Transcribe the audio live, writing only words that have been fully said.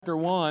Chapter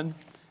 1,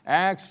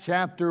 Acts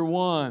chapter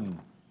 1.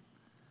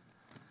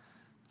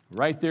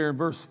 Right there in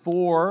verse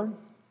 4,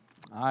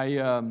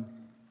 I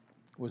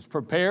was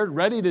prepared,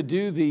 ready to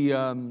do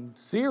the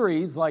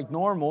series like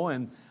normal,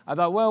 and I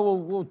thought, well,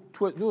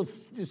 we'll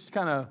just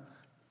kind of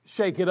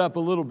shake it up a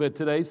little bit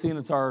today, seeing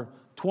it's our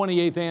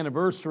 28th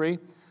anniversary.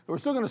 We're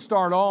still going to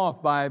start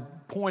off by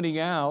pointing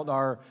out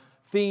our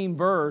theme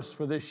verse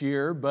for this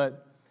year,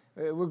 but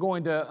we're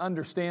going to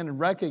understand and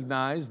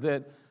recognize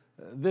that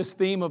this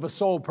theme of a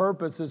sole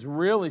purpose is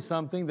really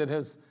something that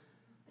has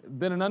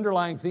been an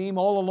underlying theme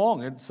all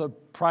along. It's a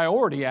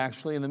priority,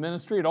 actually, in the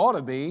ministry. It ought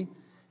to be,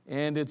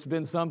 and it's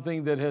been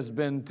something that has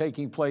been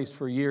taking place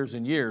for years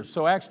and years.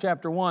 So Acts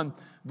chapter 1,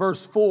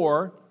 verse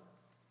 4,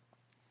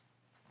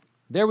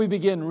 there we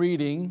begin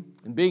reading,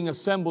 and being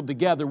assembled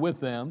together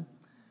with them,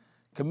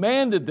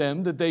 commanded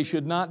them that they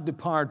should not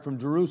depart from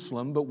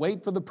Jerusalem, but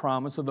wait for the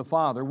promise of the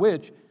Father,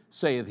 which,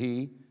 saith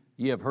he,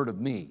 ye have heard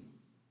of me.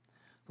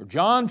 For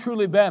John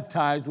truly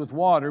baptized with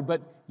water,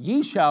 but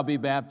ye shall be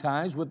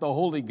baptized with the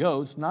Holy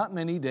Ghost not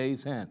many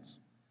days hence.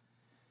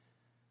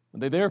 When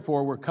they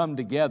therefore were come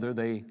together,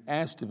 they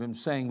asked of him,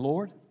 saying,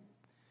 Lord,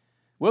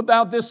 wilt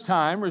thou this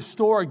time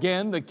restore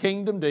again the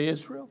kingdom to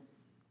Israel?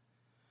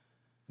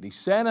 And he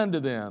said unto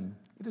them,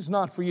 It is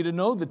not for you to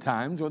know the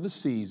times or the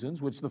seasons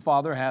which the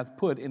Father hath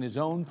put in his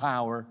own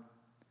power,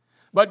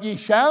 but ye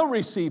shall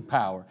receive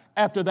power.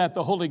 After that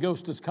the Holy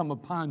Ghost is come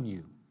upon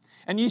you.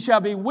 And ye shall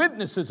be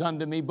witnesses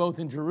unto me both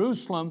in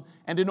Jerusalem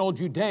and in all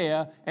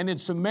Judea and in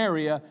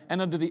Samaria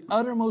and unto the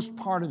uttermost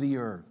part of the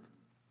earth.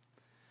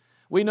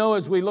 We know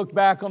as we look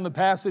back on the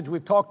passage,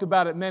 we've talked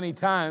about it many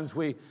times,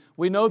 we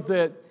note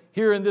that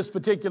here in this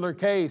particular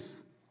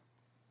case,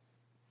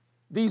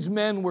 these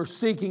men were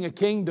seeking a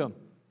kingdom.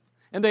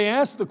 And they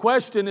asked the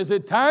question, is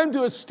it time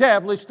to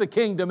establish the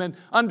kingdom? And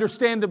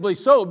understandably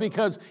so,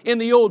 because in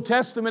the Old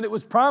Testament it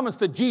was promised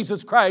that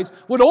Jesus Christ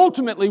would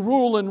ultimately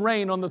rule and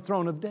reign on the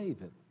throne of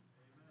David.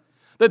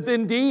 That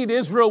indeed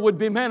Israel would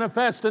be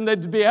manifest and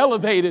they'd be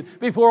elevated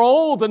before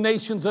all the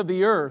nations of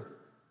the earth.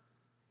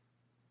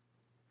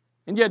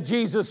 And yet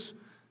Jesus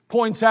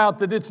points out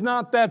that it's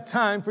not that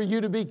time for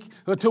you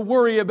to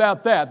worry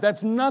about that.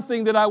 That's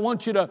nothing that I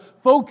want you to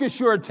focus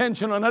your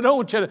attention on. I don't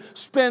want you to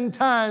spend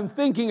time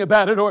thinking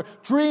about it or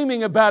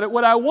dreaming about it.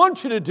 What I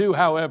want you to do,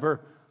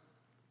 however,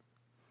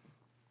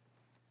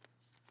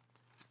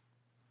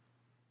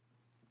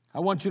 I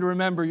want you to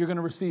remember you're going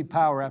to receive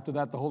power. After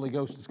that the Holy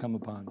Ghost has come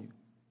upon you.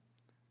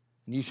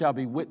 And ye shall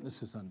be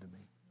witnesses unto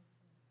me.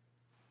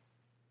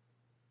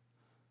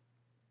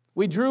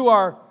 We drew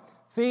our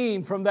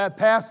theme from that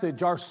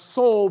passage, our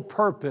sole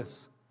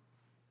purpose.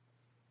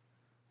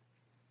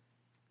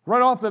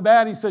 Right off the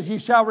bat, he says, ye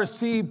shall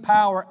receive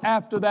power.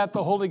 After that,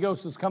 the Holy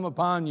Ghost has come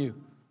upon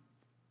you.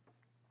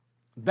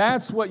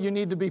 That's what you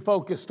need to be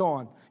focused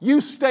on. You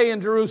stay in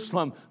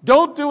Jerusalem.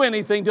 Don't do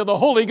anything till the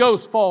Holy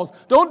Ghost falls.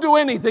 Don't do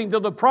anything till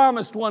the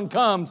promised one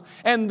comes.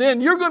 And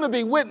then you're going to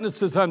be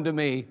witnesses unto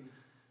me.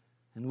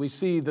 And we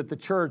see that the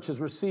church has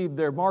received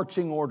their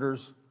marching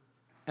orders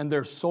and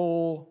their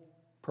sole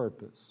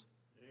purpose.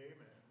 Amen.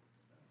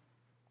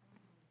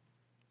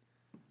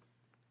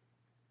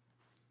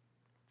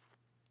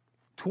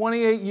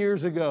 28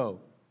 years ago,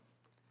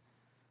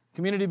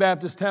 Community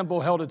Baptist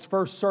Temple held its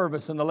first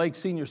service in the Lake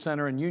Senior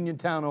Center in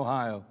Uniontown,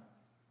 Ohio.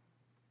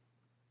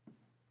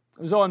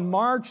 It was on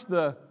March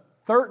the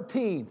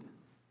 13th,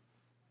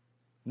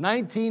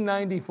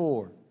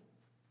 1994.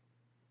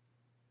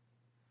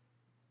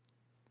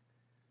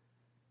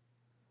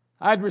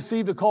 I'd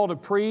received a call to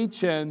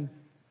preach and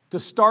to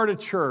start a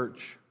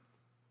church.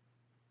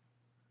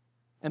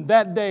 And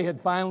that day had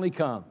finally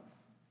come.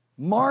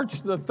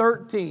 March the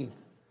 13th.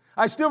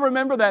 I still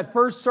remember that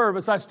first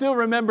service. I still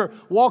remember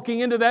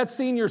walking into that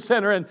senior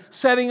center and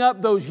setting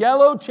up those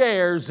yellow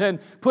chairs and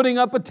putting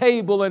up a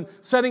table and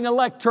setting a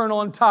lectern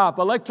on top,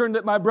 a lectern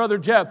that my brother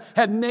Jeff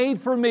had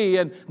made for me.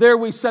 And there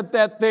we set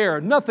that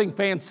there. Nothing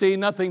fancy,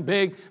 nothing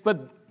big,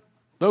 but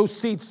those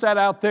seats sat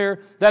out there.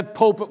 That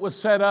pulpit was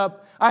set up.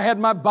 I had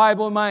my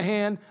Bible in my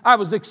hand. I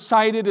was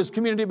excited as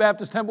Community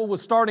Baptist Temple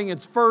was starting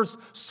its first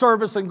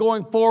service and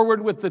going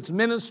forward with its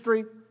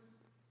ministry.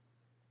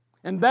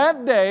 And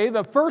that day,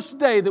 the first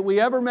day that we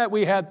ever met,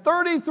 we had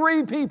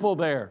 33 people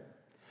there.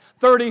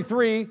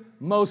 33,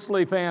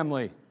 mostly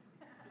family,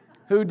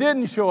 who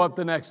didn't show up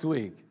the next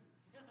week.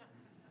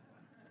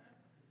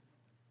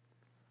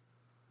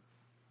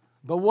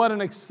 But what an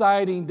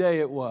exciting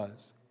day it was.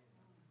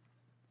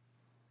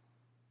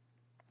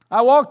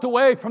 I walked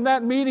away from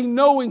that meeting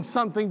knowing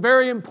something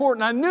very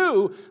important. I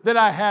knew that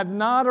I had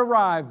not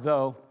arrived,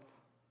 though.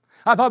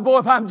 I thought, boy,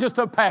 if I'm just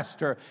a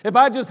pastor, if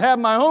I just have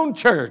my own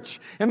church.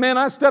 And man,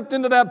 I stepped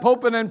into that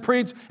pulpit and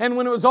preached, and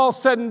when it was all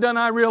said and done,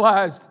 I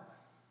realized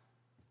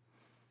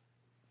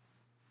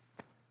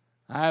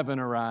I haven't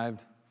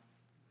arrived.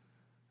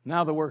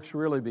 Now the work's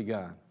really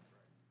begun.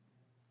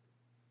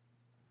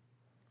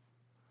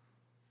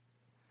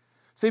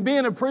 See,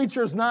 being a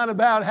preacher is not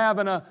about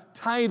having a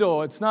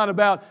title. It's not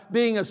about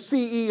being a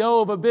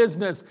CEO of a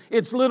business.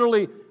 It's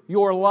literally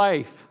your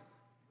life.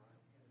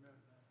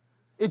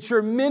 It's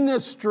your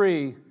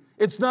ministry.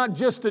 It's not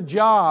just a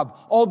job,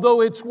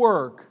 although it's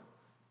work.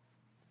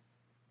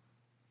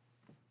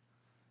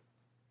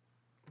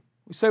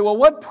 We say, well,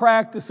 what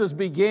practices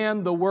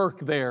began the work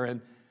there?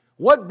 And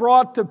what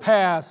brought to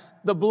pass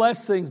the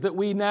blessings that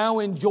we now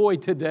enjoy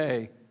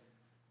today?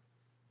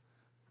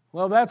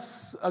 Well,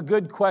 that's a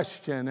good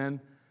question,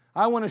 and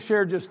I want to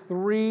share just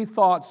 3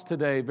 thoughts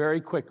today very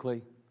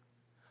quickly.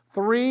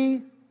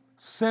 3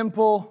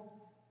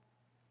 simple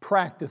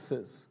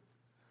practices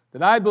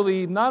that I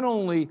believe not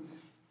only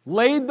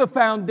laid the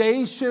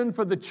foundation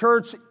for the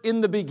church in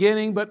the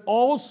beginning, but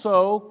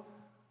also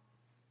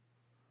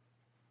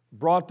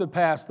brought to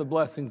pass the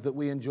blessings that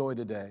we enjoy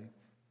today.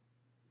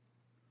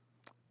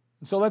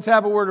 And so let's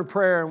have a word of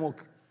prayer and we'll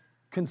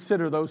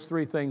consider those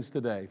 3 things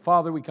today.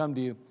 Father, we come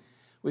to you.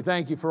 We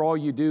thank you for all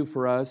you do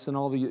for us and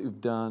all that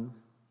you've done.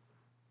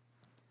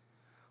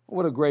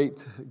 What a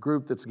great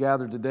group that's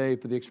gathered today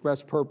for the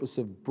express purpose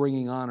of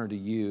bringing honor to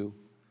you.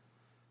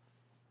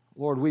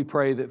 Lord, we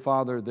pray that,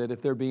 Father, that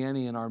if there be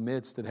any in our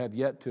midst that have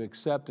yet to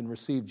accept and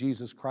receive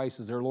Jesus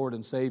Christ as their Lord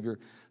and Savior,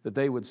 that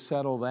they would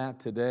settle that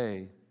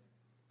today.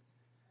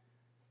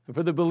 And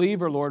for the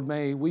believer, Lord,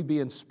 may we be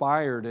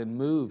inspired and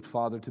moved,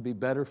 Father, to be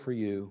better for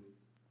you.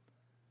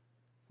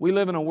 We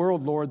live in a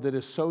world, Lord, that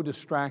is so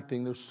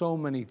distracting. There's so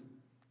many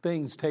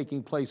things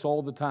taking place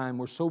all the time.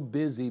 We're so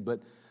busy, but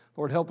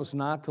Lord, help us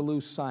not to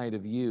lose sight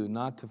of you,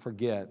 not to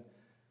forget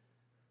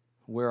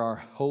where our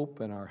hope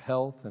and our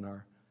health and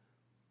our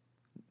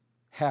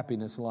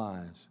happiness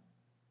lies.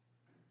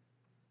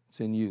 It's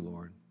in you,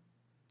 Lord.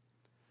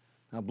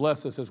 Now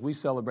bless us as we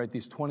celebrate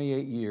these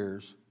 28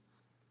 years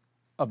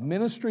of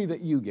ministry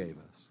that you gave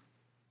us.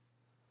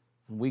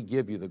 And we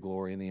give you the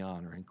glory and the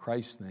honor. In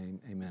Christ's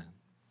name, amen.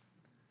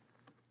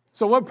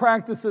 So what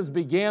practices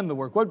began the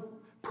work?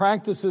 What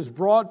practices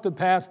brought to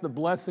pass the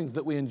blessings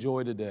that we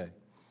enjoy today?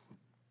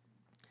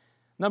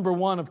 Number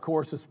 1, of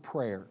course, is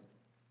prayer.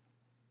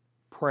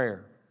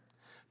 Prayer.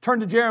 Turn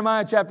to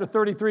Jeremiah chapter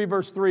 33,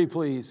 verse 3,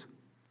 please.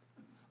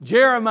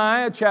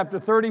 Jeremiah chapter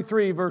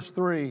 33, verse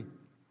 3.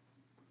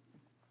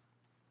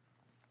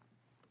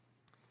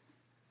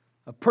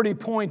 A pretty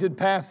pointed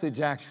passage,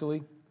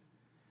 actually.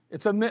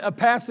 It's a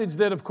passage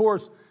that, of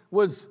course,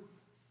 was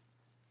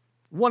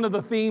one of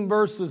the theme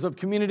verses of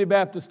Community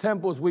Baptist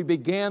Temple as we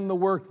began the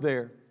work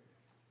there.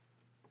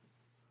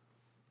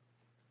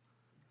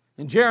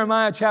 In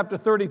Jeremiah chapter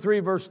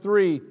 33, verse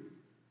 3,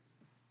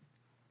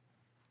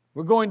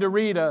 we're going to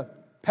read a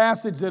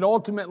passage that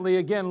ultimately,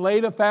 again,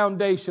 laid a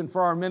foundation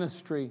for our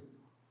ministry,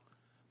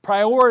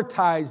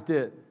 prioritized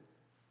it.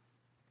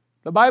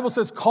 The Bible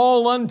says,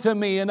 "Call unto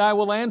me, and I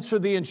will answer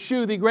thee, and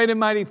shew thee great and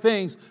mighty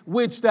things,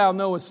 which thou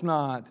knowest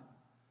not."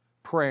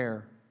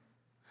 Prayer.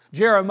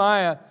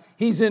 Jeremiah,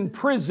 he's in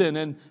prison,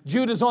 and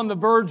Judah's on the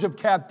verge of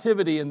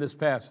captivity in this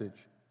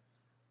passage.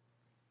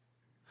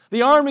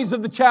 The armies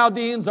of the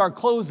Chaldeans are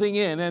closing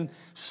in, and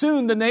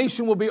soon the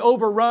nation will be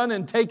overrun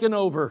and taken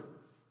over.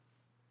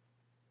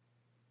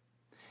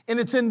 And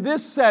it's in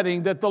this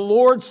setting that the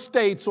Lord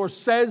states or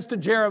says to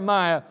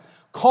Jeremiah,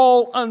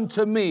 "Call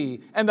unto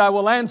me, and I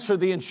will answer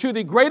thee, and shew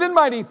thee great and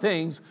mighty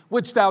things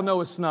which thou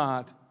knowest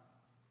not."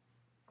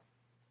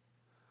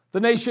 The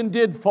nation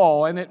did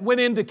fall, and it went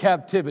into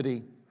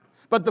captivity.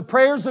 But the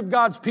prayers of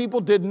God's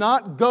people did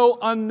not go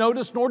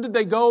unnoticed, nor did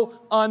they go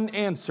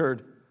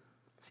unanswered.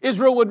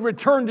 Israel would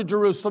return to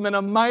Jerusalem in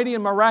a mighty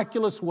and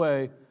miraculous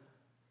way.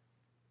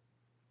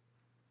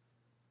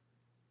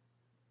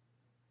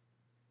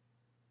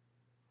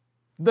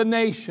 The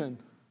nation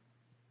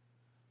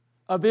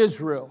of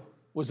Israel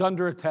was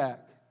under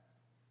attack,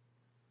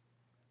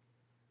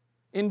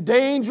 in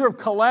danger of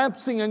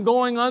collapsing and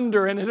going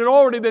under, and it had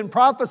already been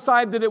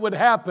prophesied that it would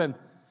happen.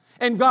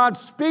 And God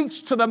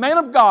speaks to the man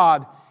of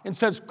God and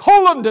says,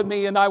 "Call unto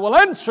me, and I will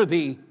answer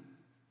thee,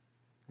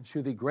 and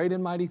shew thee great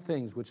and mighty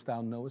things which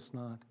thou knowest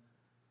not."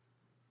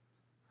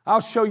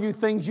 I'll show you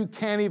things you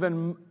can't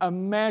even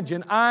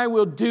imagine. I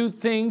will do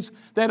things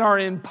that are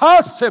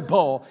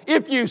impossible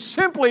if you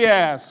simply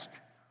ask.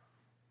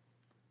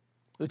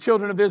 The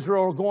children of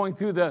Israel are going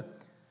through the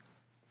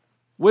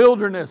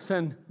wilderness,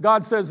 and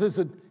God says,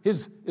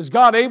 is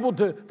God able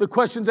to, the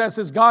question's asked,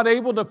 is God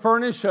able to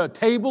furnish a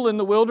table in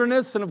the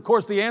wilderness? And of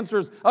course the answer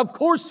is, of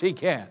course He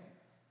can.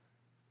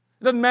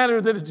 It doesn't matter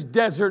that it's a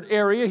desert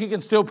area, He can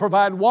still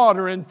provide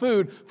water and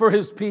food for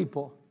His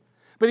people.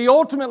 But He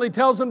ultimately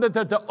tells them that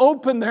they're to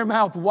open their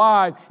mouth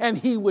wide and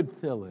He would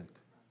fill it.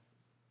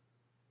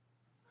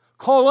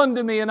 "Call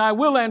unto me, and I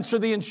will answer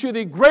thee, and shew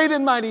thee great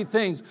and mighty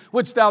things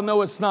which thou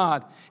knowest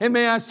not." And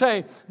may I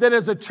say that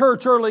as a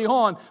church early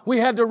on, we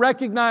had to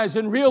recognize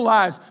and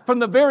realize from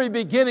the very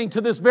beginning to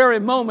this very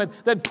moment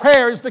that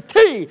prayer is the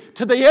key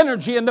to the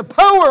energy and the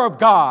power of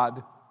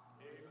God.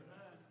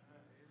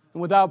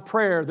 And without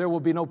prayer, there will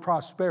be no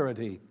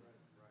prosperity.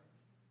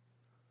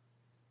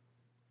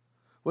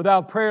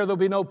 Without prayer, there'll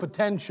be no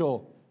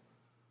potential.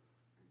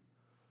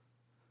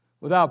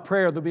 Without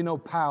prayer, there'll be no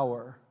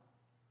power.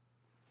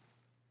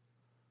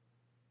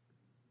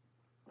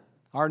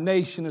 Our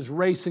nation is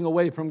racing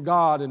away from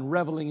God and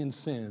reveling in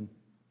sin.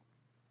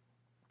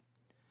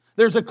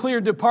 There's a clear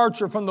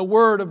departure from the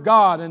Word of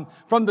God and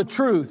from the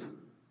truth.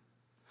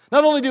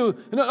 Not only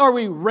are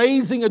we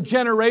raising a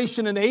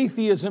generation in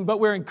atheism, but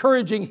we're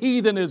encouraging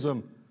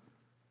heathenism.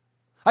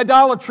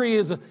 Idolatry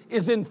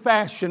is in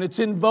fashion. It's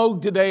in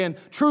vogue today, and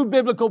true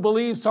biblical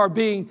beliefs are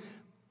being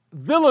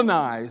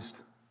villainized.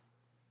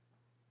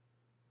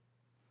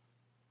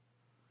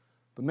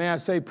 But may I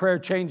say, prayer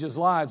changes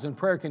lives, and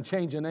prayer can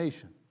change a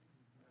nation.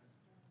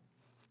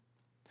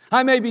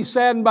 I may be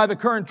saddened by the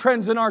current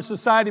trends in our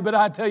society, but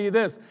I tell you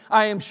this,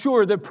 I am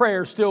sure that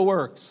prayer still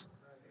works.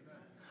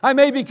 I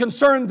may be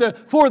concerned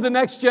for the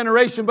next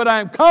generation, but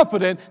I am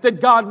confident that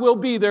God will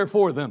be there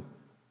for them.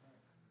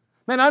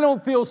 Man, I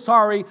don't feel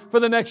sorry for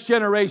the next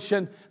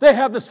generation. They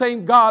have the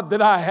same God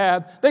that I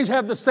have. They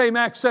have the same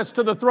access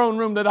to the throne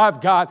room that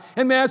I've got.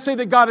 And may I say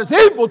that God is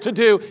able to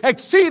do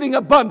exceeding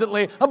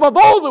abundantly above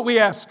all that we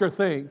ask or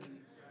think.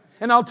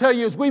 And I'll tell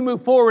you, as we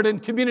move forward in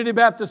Community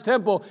Baptist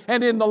Temple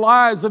and in the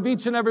lives of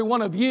each and every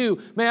one of you,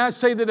 may I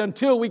say that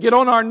until we get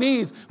on our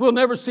knees, we'll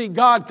never see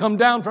God come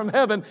down from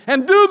heaven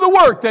and do the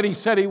work that He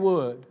said He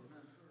would.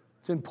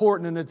 It's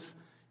important and it's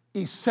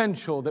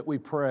essential that we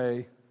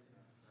pray.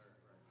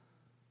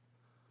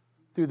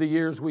 Through the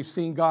years, we've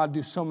seen God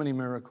do so many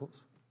miracles.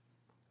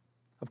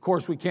 Of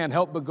course, we can't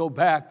help but go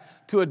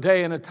back to a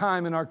day and a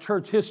time in our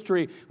church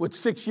history. With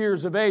 6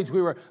 years of age,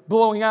 we were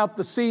blowing out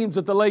the seams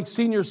at the Lake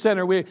Senior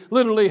Center. We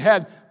literally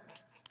had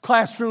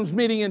classrooms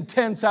meeting in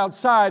tents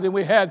outside, and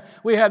we had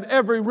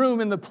every room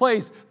in the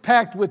place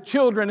packed with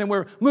children, and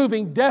we're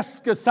moving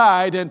desks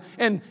aside and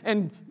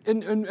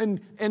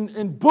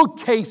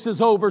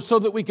bookcases over so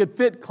that we could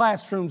fit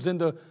classrooms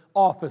into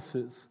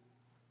offices.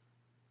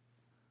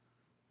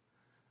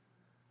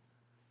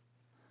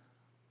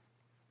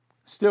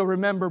 Still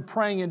remember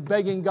praying and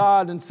begging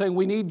God and saying,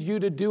 we need you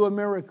to do a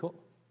miracle.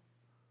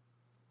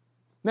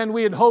 Then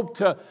we had hoped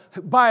to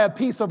buy a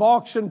piece of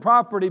auction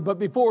property, but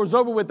before it was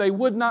over with, they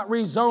would not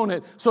rezone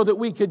it so that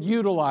we could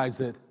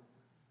utilize it.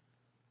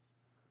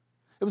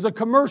 It was a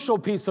commercial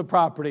piece of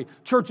property.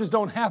 Churches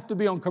don't have to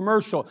be on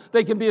commercial.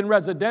 They can be in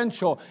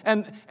residential.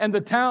 And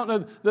the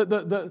town,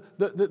 the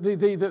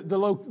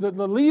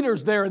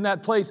leaders there in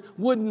that place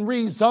wouldn't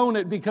rezone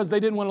it because they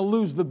didn't want to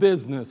lose the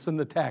business and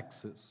the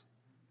taxes.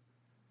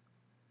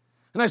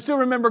 And I still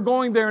remember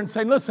going there and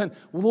saying, listen,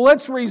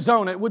 let's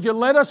rezone it. Would you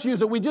let us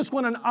use it? We just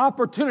want an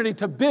opportunity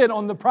to bid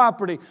on the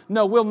property.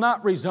 No, we'll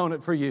not rezone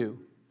it for you.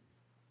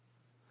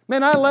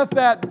 Man, I left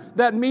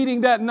that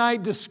meeting that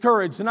night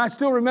discouraged. And I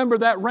still remember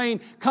that rain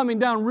coming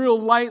down real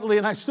lightly.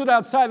 And I stood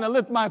outside and I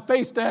lifted my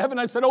face to heaven.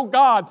 I said, oh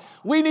God,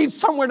 we need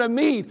somewhere to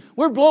meet.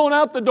 We're blowing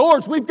out the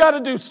doors. We've got to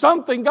do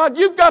something. God,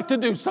 you've got to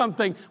do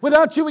something.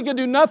 Without you, we can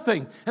do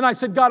nothing. And I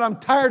said, God, I'm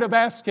tired of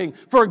asking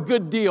for a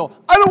good deal.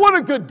 I don't want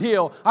a good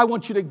deal. I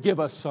want you to give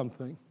us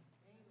something.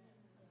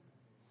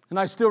 And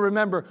I still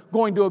remember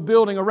going to a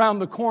building around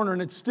the corner,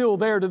 and it's still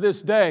there to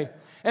this day.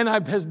 And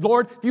I said,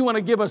 Lord, if you want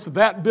to give us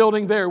that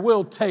building there,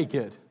 we'll take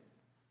it.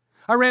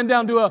 I ran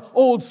down to an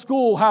old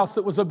schoolhouse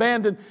that was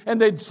abandoned, and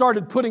they'd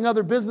started putting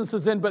other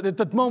businesses in, but at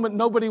the moment,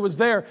 nobody was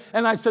there.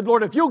 And I said,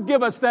 Lord, if you'll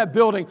give us that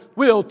building,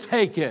 we'll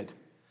take it.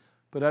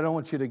 But I don't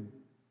want you to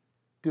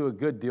do a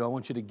good deal. I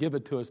want you to give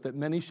it to us, that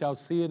many shall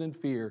see it and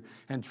fear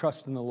and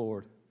trust in the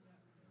Lord.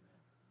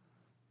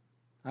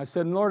 I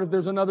said, Lord, if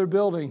there's another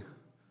building,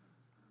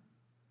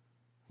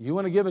 you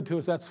want to give it to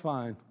us, that's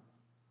fine.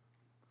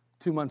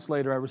 2 months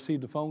later, I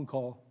received a phone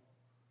call.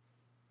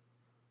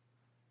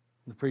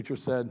 The preacher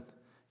said,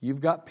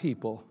 you've got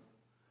people.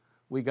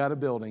 We got a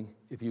building.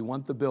 If you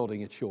want the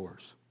building, it's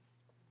yours.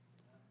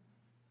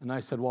 And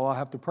I said, well, I'll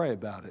have to pray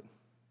about it.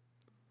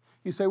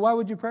 You say, why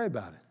would you pray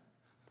about it?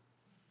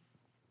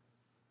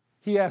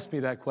 He asked me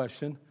that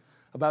question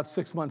about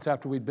 6 months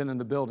after we'd been in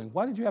the building.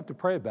 Why did you have to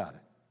pray about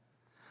it?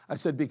 I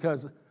said,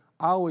 because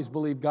I always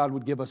believed God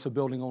would give us a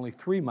building only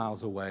 3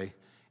 miles away.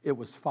 It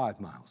was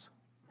 5 miles.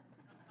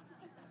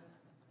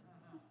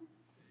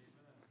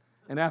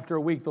 And after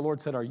a week, the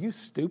Lord said, are you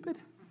stupid?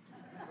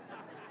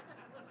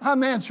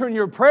 I'm answering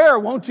your prayer.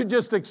 Won't you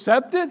just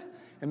accept it?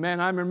 And man,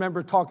 I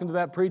remember talking to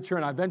that preacher,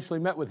 and I eventually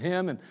met with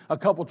him and a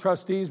couple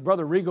trustees.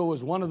 Brother Rigo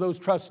was one of those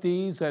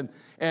trustees, and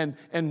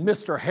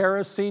Mr.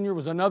 Harris Sr.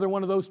 was another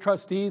one of those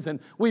trustees. And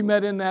we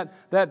met in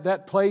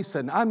that place.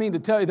 And I mean to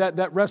tell you,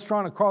 that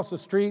restaurant across the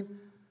street,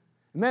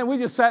 man, we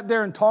just sat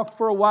there and talked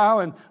for a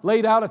while and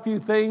laid out a few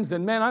things.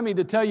 And man, I mean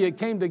to tell you, it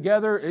came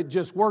together. It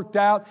just worked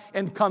out.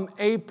 And come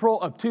April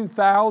of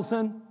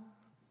 2000,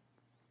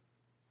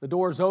 the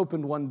doors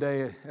opened one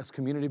day as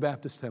Community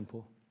Baptist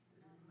Temple.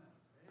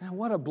 Man,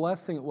 what a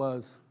blessing it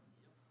was.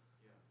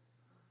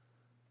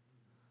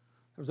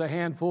 There was a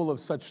handful of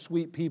such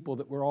sweet people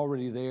that were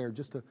already there.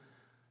 There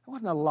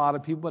wasn't a lot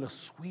of people, but a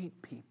sweet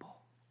people.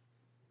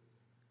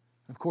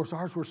 Of course,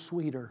 ours were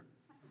sweeter.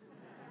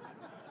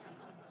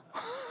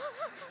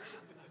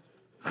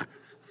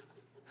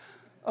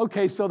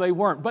 Okay, so they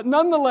weren't. But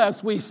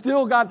nonetheless, we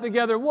still got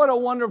together. What a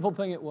wonderful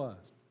thing it was.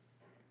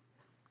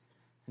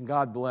 And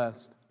God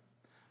blessed.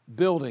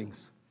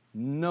 Buildings,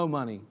 no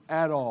money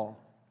at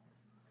all.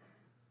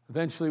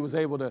 Eventually was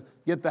able to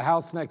get the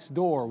house next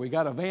door. We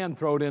got a van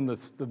thrown in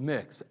the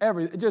mix.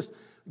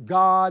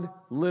 God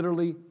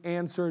literally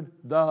answered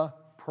the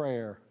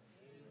prayer.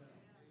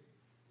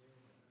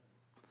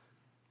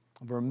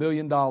 Over $1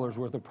 million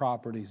worth of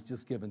properties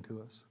just given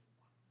to us.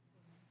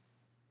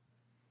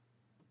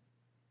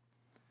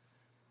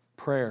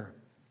 Prayer.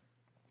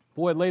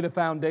 Boy, it laid a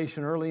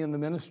foundation early in the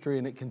ministry,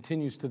 and it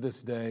continues to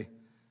this day.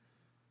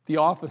 The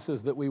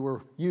offices that we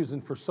were using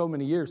for so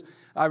many years.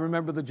 I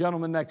remember the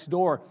gentleman next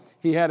door,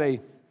 he had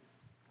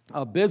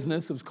a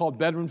business. It was called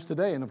Bedrooms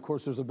Today, and of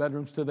course there's a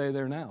Bedrooms Today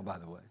there now, by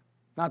the way.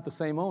 Not the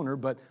same owner,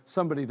 but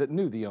somebody that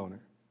knew the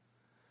owner.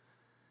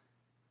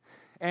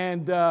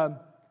 And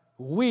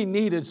we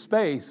needed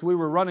space. We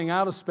were running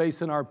out of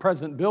space in our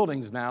present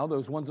buildings now,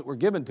 those ones that were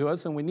given to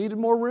us, and we needed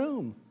more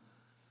room.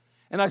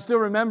 And I still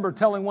remember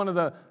telling one of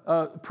the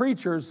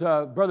preachers,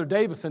 Brother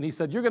Davison, he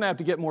said, "You're going to have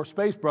to get more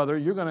space, brother.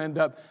 You're going to end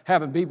up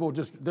having people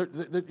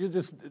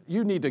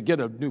you need to get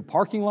a new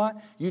parking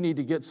lot. You need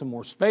to get some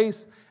more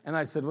space." And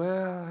I said,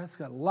 "Well, that's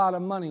got a lot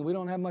of money. We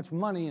don't have much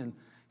money." And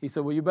he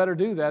said, "Well, you better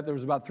do that." There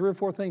was about 3 or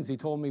 4 things he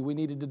told me we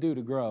needed to do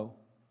to grow.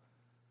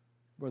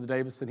 Brother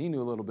Davison, he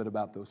knew a little bit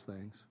about those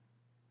things.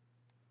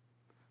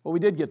 Well, we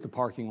did get the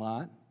parking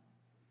lot.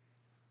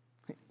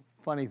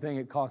 Funny thing,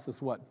 it cost us,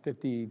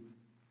 $52,000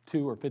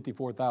 or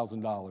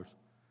 $54,000.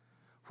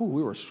 Whew,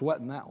 we were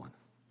sweating that one.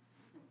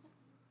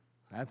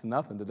 That's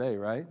nothing today,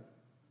 right?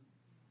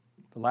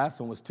 The last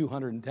one was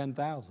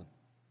 $210,000.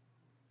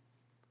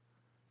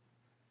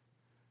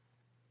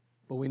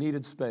 But we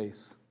needed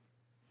space.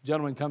 A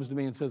gentleman comes to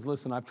me and says,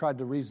 "Listen, I've tried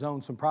to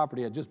rezone some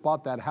property. I just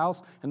bought that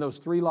house and those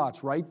 3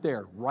 lots right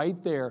there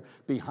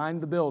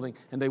behind the building,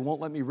 and they won't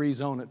let me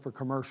rezone it for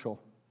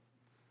commercial.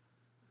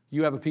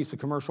 You have a piece of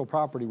commercial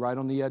property right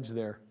on the edge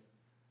there.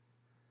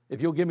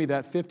 If you'll give me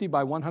that 50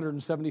 by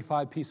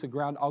 175 piece of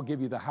ground, I'll give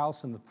you the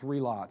house and the 3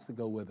 lots that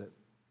go with it."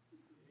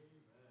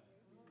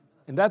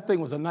 And that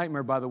thing was a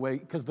nightmare, by the way,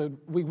 because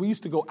we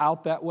used to go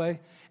out that way,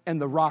 and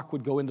the rock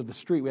would go into the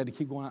street. We had to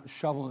keep going out and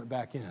shoveling it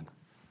back in.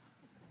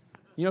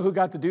 You know who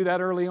got to do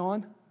that early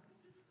on?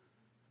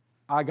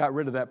 I got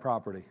rid of that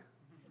property.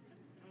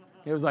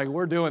 It was like,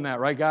 "We're doing that,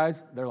 right,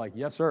 guys?" They're like,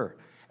 "Yes, sir."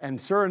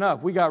 And sure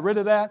enough, we got rid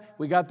of that.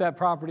 We got that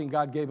property, and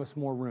God gave us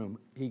more room.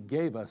 He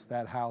gave us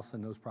that house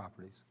and those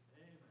properties.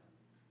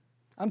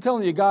 I'm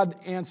telling you, God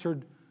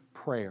answered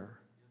prayer.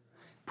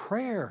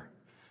 Prayer.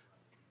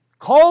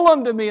 "Call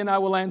unto me, and I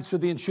will answer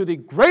thee, and shew thee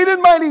great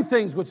and mighty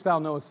things which thou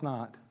knowest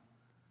not."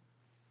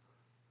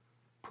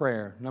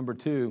 Prayer. Number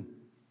 2,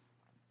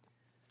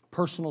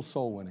 personal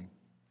soul winning.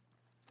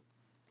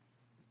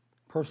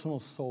 Personal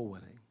soul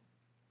winning.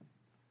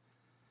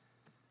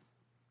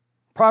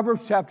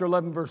 Proverbs chapter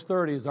 11, verse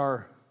 30 is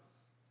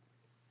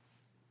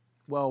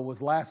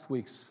was last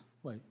week's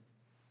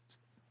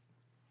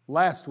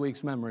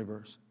memory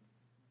verse.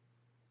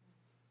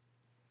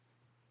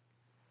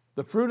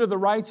 "The fruit of the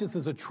righteous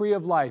is a tree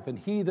of life, and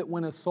he that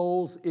winneth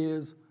souls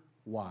is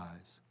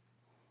wise."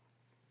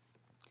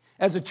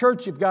 As a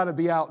church, you've got to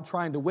be out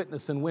trying to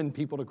witness and win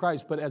people to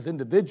Christ, but as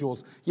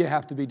individuals, you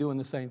have to be doing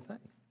the same thing.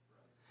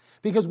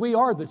 Because we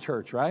are the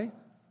church, right?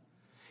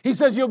 He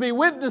says, "You'll be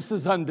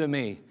witnesses unto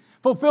me,"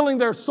 fulfilling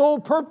their sole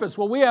purpose.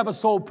 Well, we have a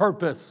sole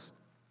purpose,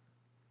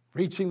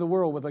 reaching the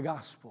world with the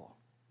gospel.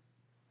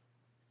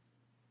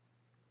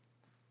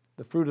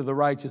 "The fruit of the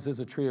righteous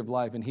is a tree of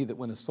life, and he that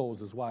winneth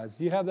souls is wise."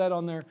 Do you have that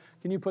on there?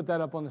 Can you put that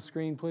up on the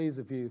screen, please,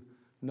 if you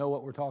know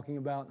what we're talking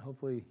about?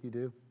 Hopefully you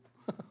do.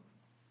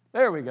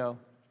 There we go.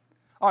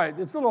 All right,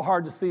 it's a little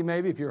hard to see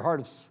maybe if you're hard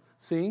of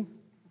seeing.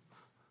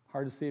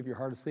 Hard to see if you're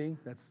hard of seeing.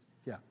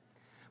 Yeah.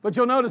 But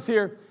you'll notice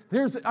here,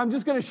 I'm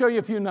just going to show you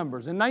a few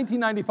numbers. In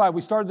 1995,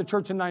 we started the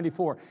church in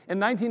 94. In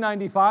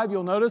 1995,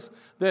 you'll notice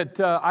that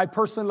I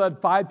personally led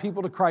 5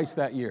 people to Christ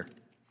that year.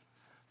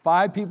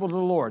 5 people to the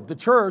Lord. The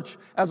church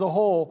as a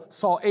whole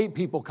saw 8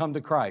 people come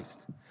to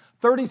Christ.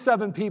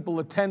 37 people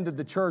attended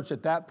the church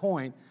at that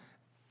point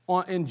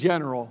in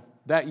general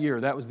that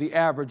year. That was the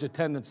average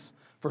attendance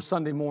for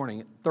Sunday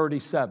morning,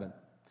 37.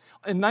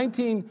 In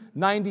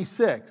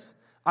 1996,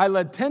 I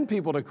led 10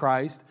 people to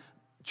Christ.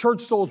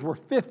 Church souls were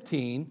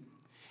 15,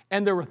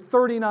 and there were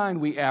 39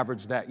 we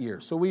averaged that year.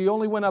 So we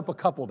only went up a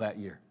couple that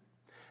year.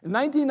 In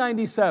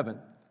 1997,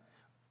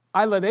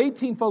 I led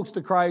 18 folks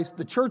to Christ.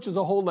 The church as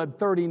a whole led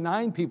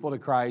 39 people to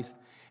Christ,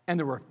 and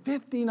there were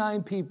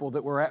 59 people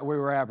that we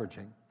were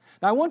averaging.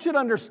 Now, I want you to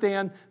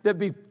understand that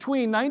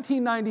between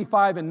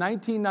 1995 and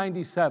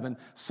 1997,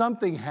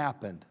 something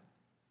happened.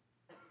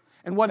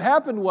 And what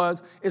happened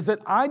is that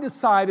I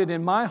decided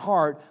in my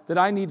heart that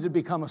I needed to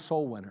become a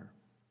soul winner.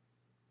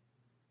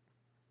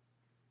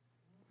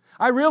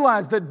 I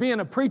realized that being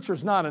a preacher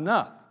is not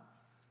enough.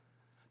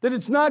 That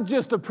it's not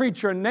just a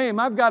preacher in name.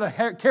 I've got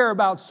to care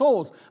about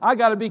souls. I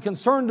got to be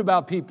concerned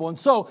about people. And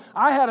so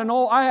I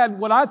had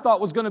what I thought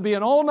was going to be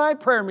an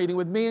all-night prayer meeting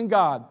with me and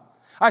God.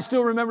 I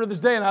still remember this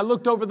day, and I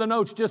looked over the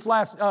notes just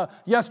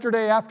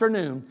yesterday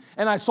afternoon,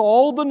 and I saw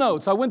all the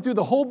notes. I went through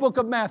the whole book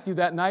of Matthew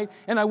that night,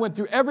 and I went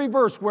through every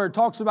verse where it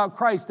talks about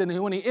Christ and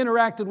when He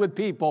interacted with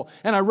people,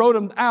 and I wrote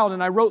them out,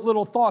 and I wrote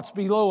little thoughts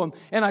below them,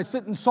 and I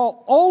sit and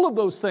saw all of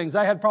those things.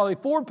 I had probably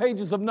 4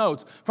 pages of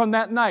notes from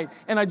that night,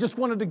 and I just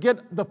wanted to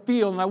get the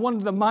feel, and I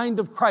wanted the mind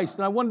of Christ,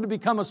 and I wanted to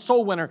become a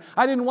soul winner.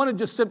 I didn't want to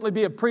just simply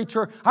be a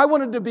preacher. I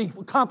wanted to be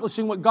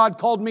accomplishing what God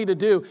called me to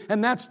do,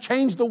 and that's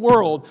change the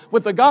world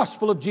with the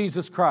gospel of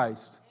Jesus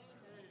Christ.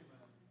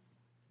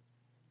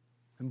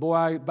 And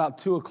boy, about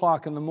 2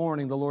 o'clock in the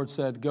morning, the Lord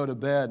said, go to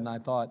bed. And I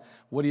thought,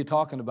 what are you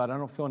talking about? I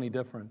don't feel any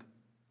different.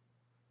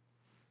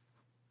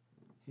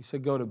 He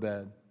said, go to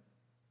bed.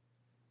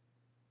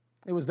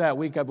 It was that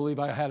week, I believe,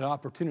 I had an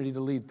opportunity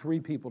to lead 3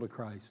 people to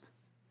Christ.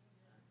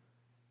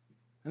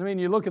 And I mean,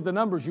 you look at the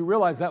numbers, you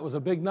realize that was a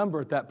big number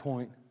at that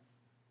point.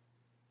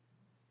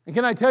 And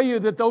can I tell you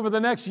that over the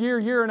next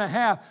year and a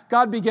half,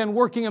 God began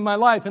working in my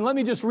life. And let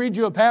me just read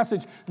you a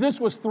passage. This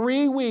was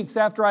 3 weeks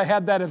after I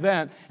had that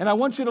event. And I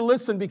want you to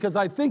listen, because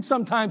I think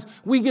sometimes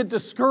we get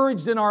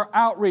discouraged in our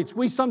outreach.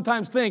 We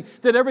sometimes think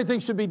that everything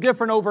should be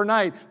different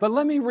overnight. But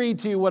let me read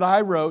to you what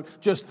I wrote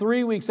just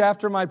 3 weeks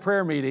after my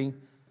prayer meeting.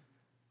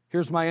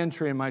 Here's my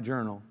entry in my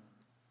journal.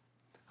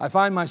 I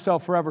find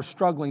myself forever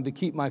struggling to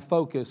keep my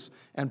focus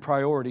and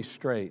priorities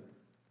straight.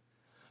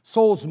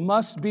 Souls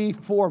must be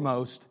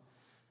foremost,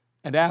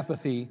 and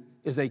apathy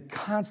is a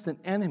constant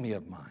enemy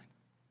of mine.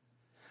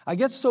 I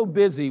get so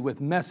busy with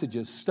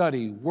messages,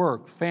 study,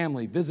 work,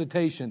 family,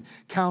 visitation,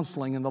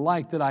 counseling, and the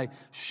like that I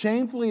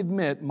shamefully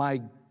admit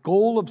my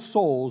goal of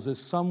souls is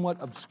somewhat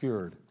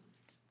obscured.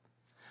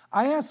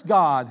 I ask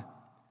God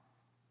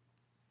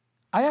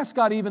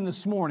even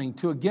this morning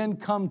to again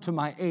come to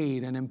my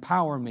aid and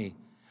empower me,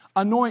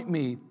 anoint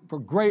me for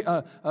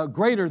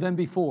greater than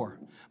before.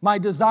 My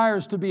desire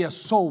is to be a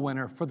soul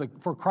winner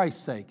for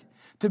Christ's sake,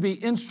 to be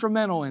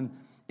instrumental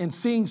in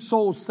seeing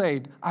souls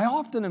saved. I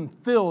often am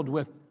filled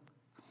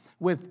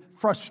with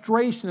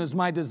frustration as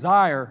my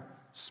desire,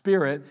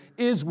 spirit,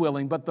 is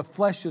willing, but the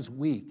flesh is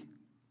weak.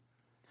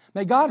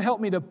 May God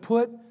help me to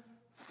put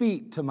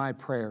feet to my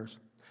prayers,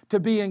 to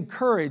be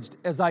encouraged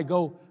as I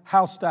go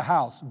house to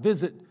house,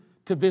 visit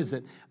to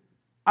visit.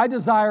 I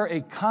desire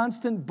a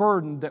constant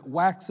burden that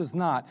waxes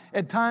not.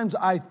 At times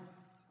I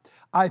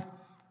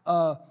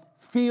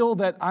feel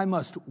that I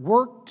must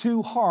work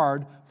too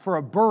hard for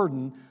a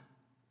burden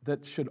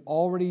that should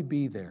already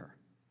be there.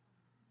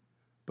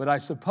 But I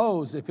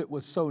suppose if it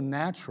was so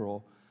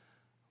natural,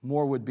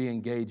 more would be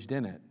engaged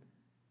in it.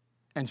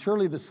 And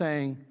surely the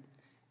saying,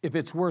 if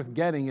it's worth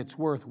getting, it's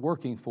worth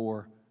working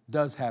for,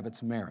 does have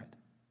its merit.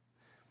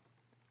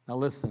 Now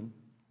listen,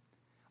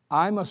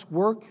 I must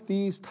work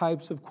these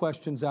types of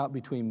questions out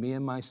between me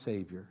and my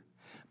Savior.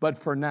 But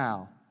for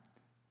now,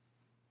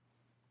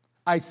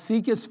 I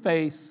seek His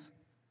face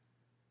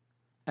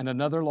and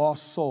another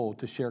lost soul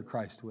to share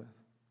Christ with.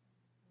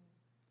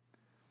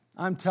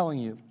 I'm telling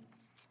you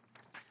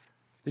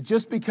that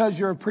just because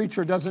you're a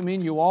preacher doesn't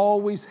mean you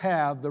always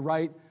have the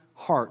right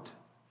heart.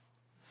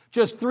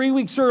 Just 3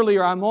 weeks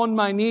earlier, I'm on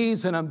my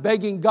knees and I'm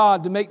begging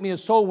God to make me a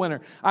soul winner.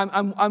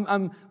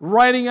 I'm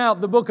writing out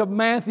the book of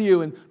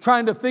Matthew and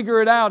trying to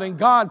figure it out, and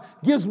God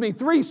gives me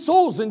 3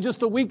 souls in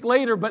just a week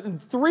later. But in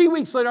 3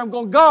 weeks later, I'm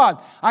going,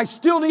 God, I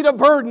still need a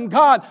burden.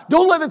 God,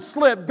 don't let it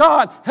slip.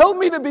 God, help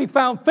me to be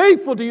found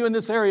faithful to You in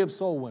this area of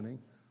soul winning.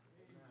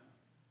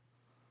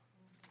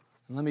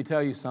 And let me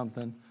tell you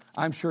something.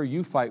 I'm sure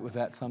you fight with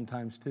that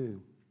sometimes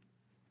too.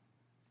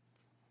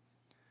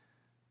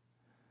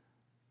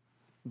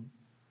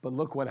 But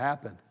look what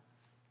happened.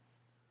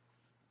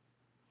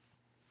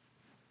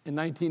 In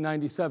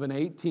 1997,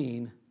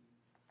 18,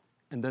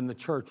 and then the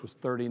church was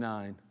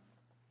 39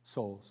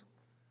 souls.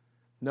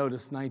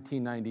 Notice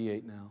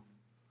 1998 now,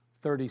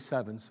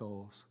 37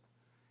 souls,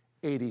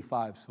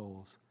 85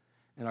 souls,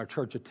 and our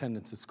church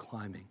attendance is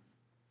climbing.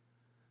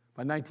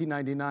 By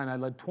 1999, I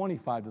led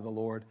 25 to the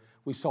Lord.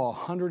 We saw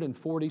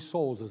 140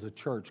 souls as a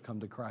church come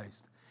to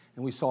Christ,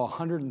 and we saw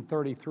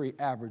 133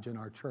 average in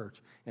our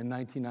church in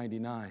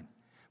 1999.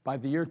 By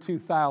the year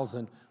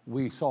 2000,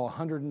 we saw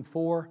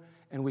 104,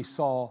 and we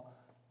saw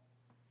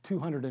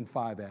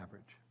 205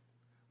 average.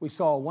 We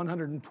saw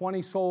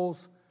 120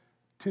 souls,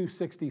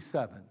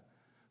 267.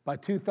 By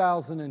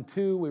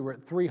 2002, we were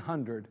at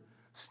 300,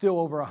 still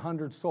over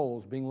 100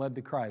 souls being led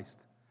to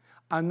Christ.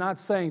 I'm not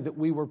saying that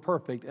we were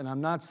perfect, and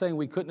I'm not saying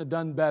we couldn't have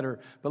done better,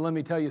 but let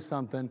me tell you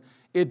something.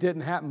 It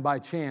didn't happen by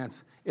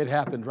chance. It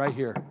happened right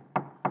here.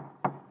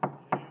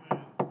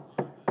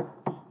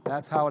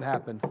 That's how it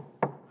happened.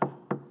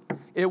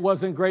 It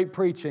wasn't great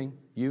preaching.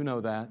 You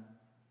know that.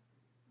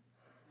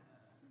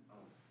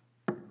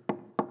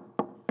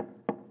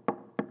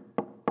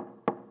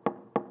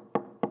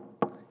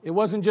 It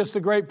wasn't just a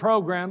great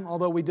program,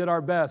 although we did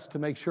our best to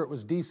make sure it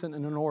was decent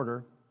and in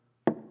order.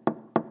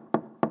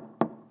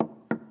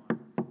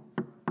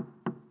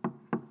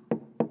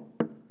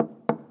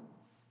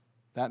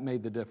 That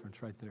made the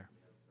difference right there.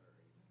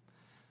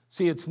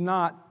 See, it's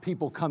not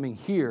people coming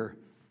here,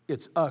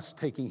 it's us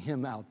taking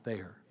Him out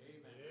there.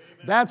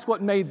 That's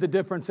what made the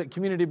difference at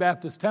Community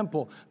Baptist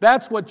Temple.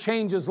 That's what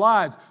changes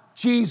lives.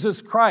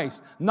 Jesus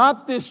Christ.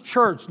 Not this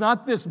church,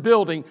 not this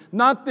building,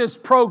 not this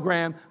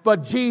program,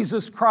 but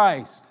Jesus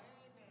Christ.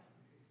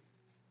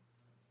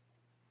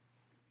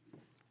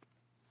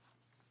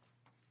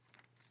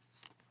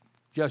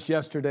 Just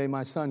yesterday,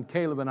 my son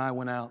Caleb and I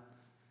went out.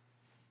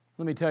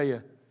 Let me tell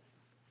you,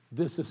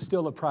 this is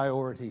still a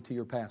priority to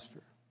your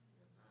pastor.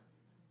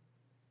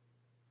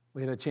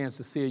 We had a chance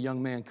to see a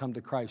young man come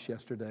to Christ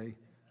yesterday.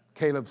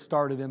 Caleb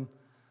started him.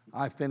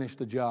 I finished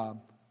the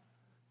job.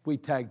 We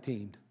tag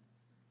teamed.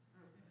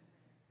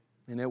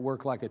 And it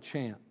worked like a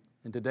champ.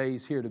 And today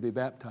he's here to be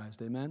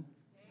baptized. Amen?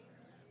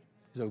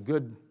 He's a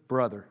good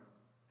brother.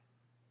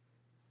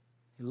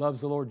 He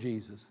loves the Lord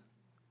Jesus.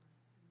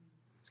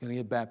 He's going to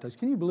get baptized.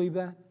 Can you believe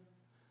that?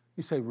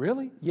 You say,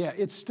 really? Yeah,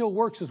 it still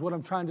works is what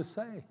I'm trying to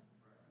say.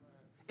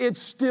 It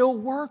still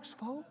works,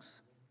 folks.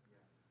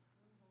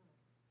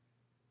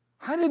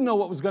 I didn't know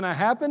what was going to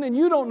happen, and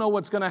you don't know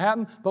what's going to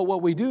happen, but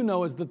what we do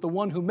know is that the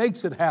one who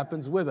makes it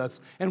happens with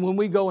us. And when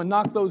we go and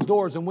knock those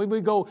doors, and when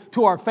we go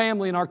to our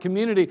family and our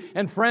community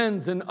and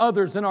friends and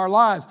others in our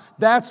lives,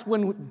 that's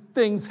when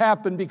things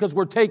happen because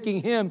we're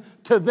taking Him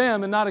to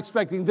them and not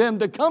expecting them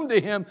to come to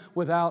Him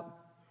without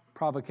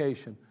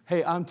provocation.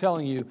 Hey, I'm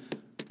telling you,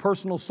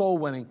 personal soul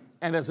winning,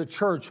 and as a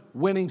church,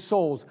 winning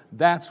souls,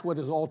 that's what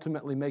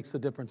ultimately makes the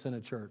difference in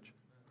a church.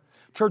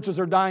 Churches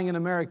are dying in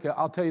America.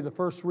 I'll tell you the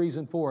first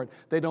reason for it.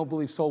 They don't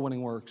believe soul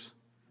winning works.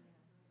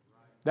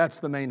 That's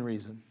the main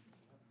reason.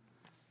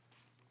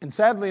 And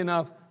sadly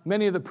enough,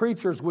 many of the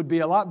preachers would be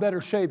a lot better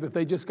shape if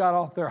they just got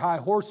off their high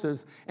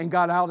horses and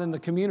got out in the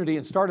community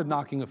and started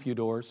knocking a few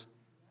doors.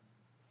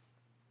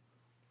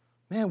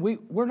 Man,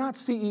 we're not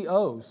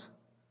CEOs.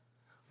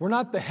 We're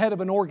not the head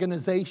of an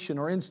organization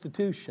or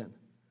institution.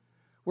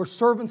 We're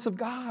servants of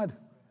God.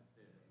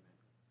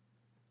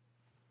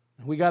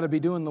 And we got to be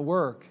doing the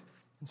work.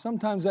 And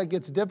sometimes that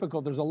gets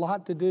difficult. There's a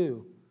lot to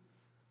do.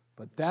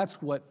 But that's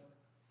what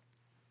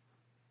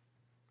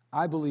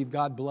I believe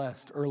God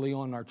blessed early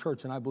on in our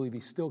church, and I believe He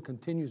still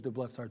continues to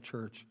bless our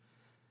church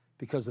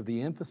because of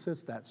the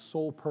emphasis, that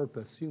soul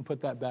purpose. You can put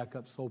that back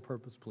up, soul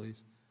purpose,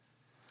 please.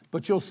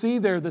 But you'll see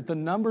there that the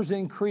numbers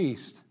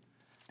increased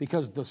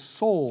because the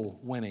soul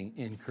winning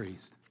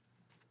increased.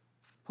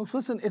 Folks,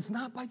 listen, it's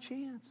not by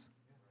chance.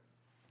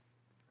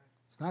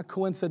 It's not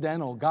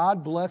coincidental.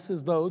 God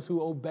blesses those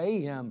who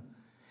obey Him.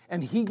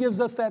 And He gives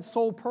us that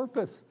sole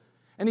purpose.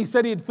 And He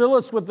said He'd fill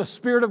us with the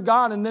Spirit of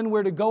God, and then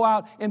we're to go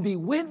out and be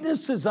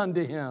witnesses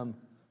unto Him.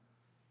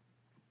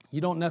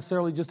 You don't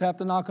necessarily just have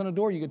to knock on a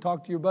door. You can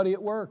talk to your buddy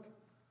at work.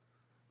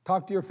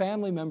 Talk to your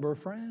family member or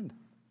friend.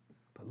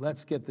 But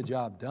let's get the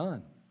job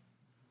done.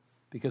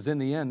 Because in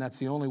the end, that's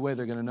the only way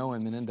they're going to know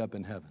Him and end up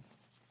in heaven.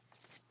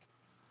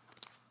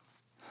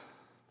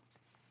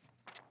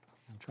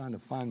 I'm trying to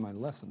find my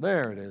lesson.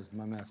 There it is,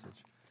 my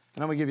message.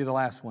 And I'm going to give you the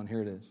last one.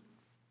 Here it is.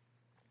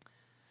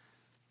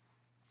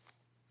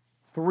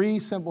 3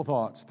 simple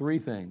thoughts, 3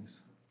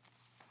 things.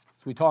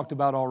 As we talked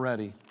about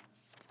already,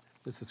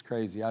 this is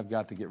crazy. I've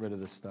got to get rid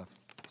of this stuff.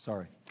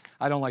 Sorry.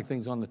 I don't like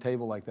things on the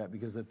table like that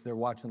because if they're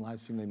watching live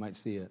stream, they might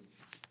see it.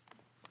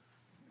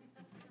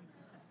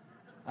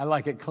 I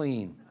like it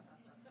clean.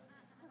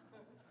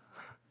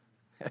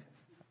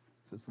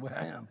 This is the way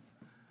I am.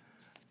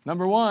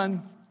 Number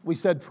 1, we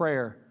said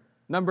prayer.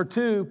 Number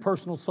 2,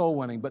 personal soul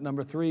winning. But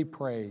number 3,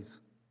 praise.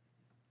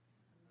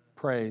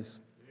 Praise.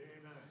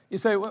 Amen. You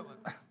say,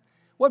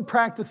 what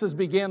practices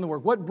began the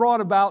work? What brought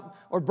about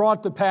or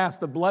brought to pass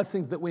the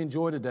blessings that we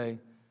enjoy today?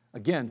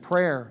 Again,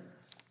 prayer,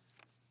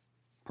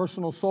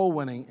 personal soul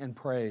winning, and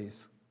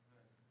praise.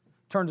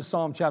 Turn to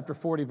Psalm chapter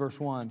 40, verse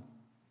 1.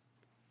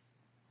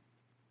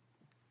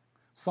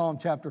 Psalm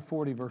chapter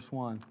 40, verse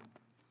 1.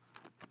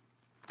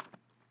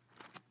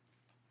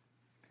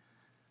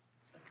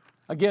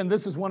 Again,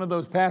 this is one of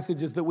those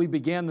passages that we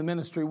began the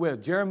ministry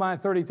with. Jeremiah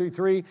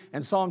 33:3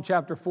 and Psalm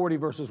chapter 40,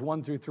 verses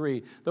 1 through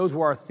 3. Those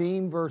were our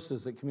theme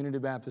verses at Community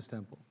Baptist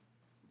Temple.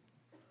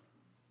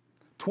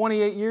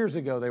 28 years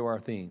ago, they were our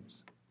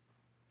themes.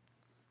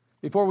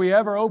 Before we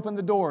ever opened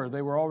the door,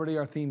 they were already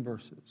our theme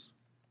verses.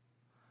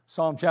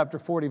 Psalm chapter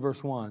 40,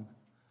 verse 1.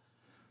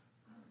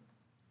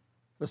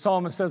 The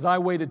psalmist says, I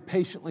waited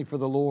patiently for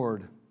the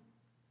Lord,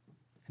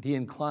 and He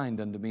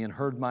inclined unto me and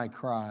heard my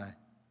cry.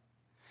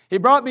 He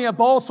brought me up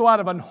also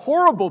out of an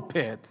horrible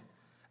pit,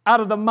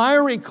 out of the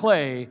miry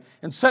clay,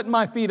 and set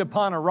my feet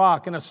upon a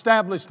rock, and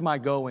established my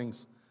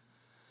goings.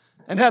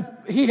 And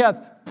He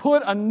hath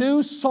put a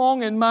new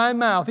song in my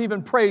mouth,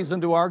 even praise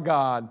unto our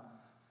God.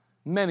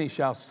 Many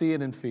shall see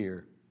it and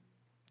fear,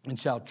 and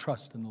shall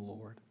trust in the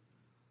Lord.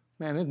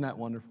 Man, isn't that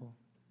wonderful?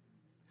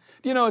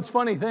 Do you know, it's a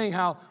funny thing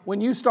how when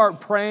you start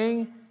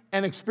praying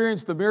and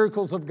experience the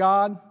miracles of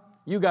God,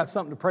 you got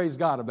something to praise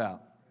God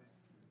about.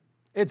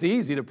 It's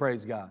easy to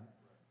praise God.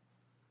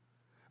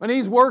 When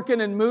He's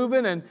working and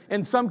moving and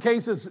in some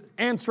cases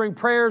answering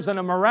prayers in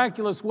a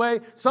miraculous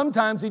way,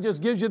 sometimes He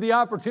just gives you the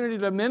opportunity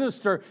to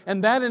minister,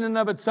 and that in and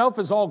of itself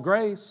is all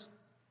grace.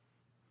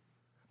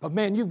 But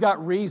man, you've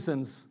got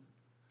reasons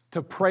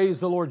to praise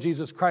the Lord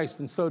Jesus Christ,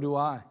 and so do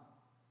I.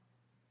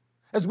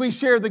 As we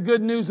share the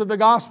good news of the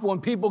gospel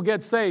and people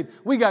get saved,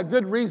 we got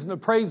good reason to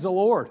praise the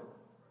Lord.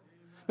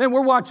 Man,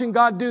 we're watching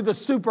God do the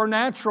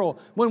supernatural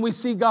when we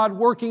see God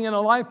working in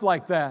a life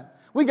like that.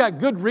 We got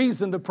good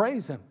reason to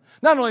praise Him.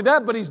 Not only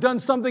that, but He's done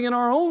something in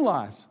our own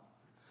lives.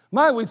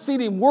 We've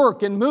seen Him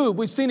work and move.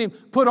 We've seen Him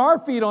put our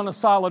feet on a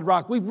solid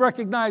rock. We've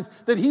recognized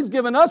that He's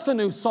given us a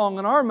new song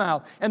in our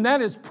mouth, and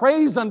that is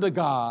praise unto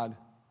God.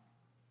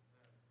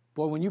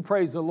 Boy, when you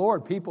praise the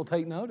Lord, people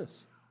take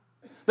notice.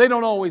 They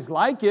don't always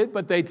like it,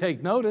 but they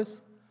take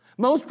notice.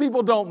 Most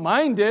people don't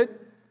mind it,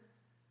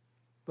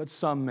 but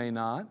some may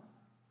not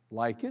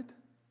like it.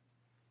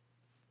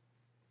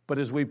 But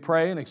as we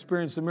pray and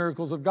experience the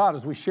miracles of God,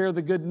 as we share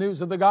the good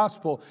news of the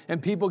gospel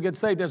and people get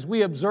saved, as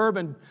we observe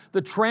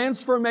the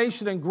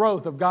transformation and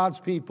growth of God's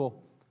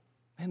people,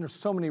 man, there's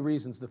so many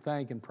reasons to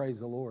thank and praise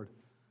the Lord.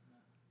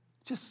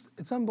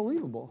 It's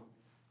unbelievable.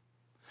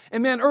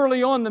 And man,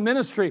 early on in the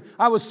ministry,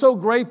 I was so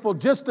grateful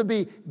just to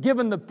be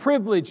given the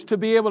privilege to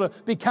be able to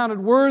be counted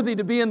worthy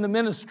to be in the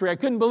ministry. I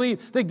couldn't believe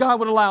that God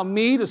would allow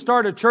me to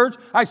start a church.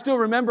 I still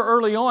remember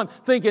early on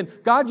thinking,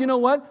 God, you know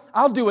what?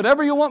 I'll do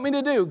whatever you want me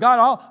to do.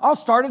 God, I'll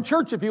start a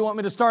church if you want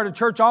me to start a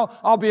church.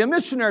 I'll be a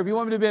missionary if you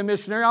want me to be a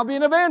missionary. I'll be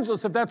an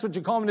evangelist if that's what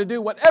you call me to do.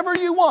 Whatever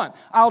you want,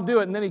 I'll do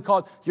it. And then He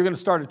called, you're going to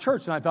start a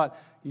church. And I thought,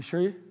 you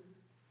sure?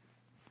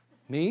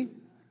 Me?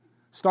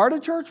 Start a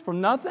church from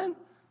nothing?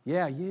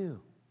 Yeah,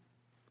 you.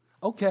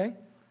 Okay.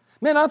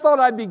 Man, I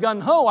thought I'd be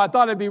gung-ho. I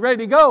thought I'd be ready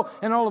to go.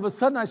 And all of a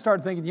sudden I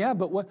started thinking, yeah,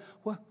 but what?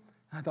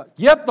 I thought,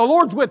 yep, the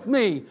Lord's with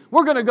me.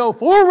 We're going to go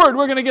forward.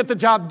 We're going to get the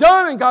job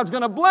done, and God's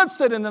going to bless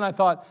it. And then I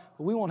thought,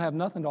 well, we won't have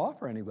nothing to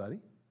offer anybody.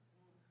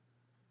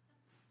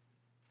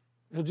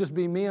 It'll just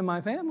be me and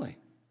my family.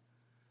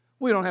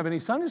 We don't have any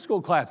Sunday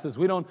school classes.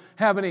 We don't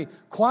have any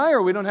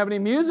choir. We don't have any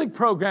music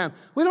program.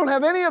 We don't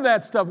have any of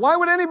that stuff. Why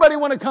would anybody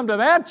want to come to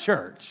that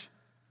church?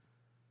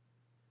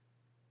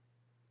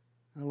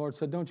 And the Lord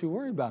said, don't you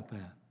worry about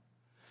that.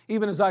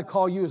 Even as I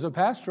call you as a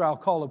pastor, I'll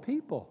call a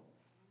people.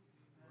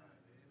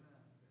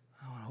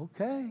 I went,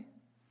 okay.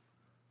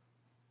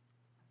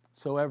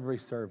 So every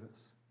service,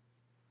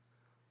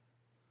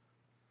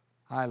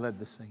 I led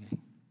the singing.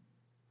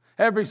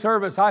 Every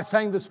service, I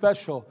sang the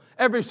special.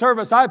 Every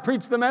service, I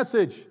preached the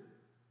message.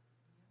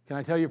 Can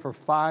I tell you, for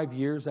 5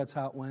 years, that's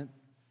how it went?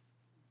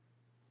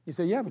 You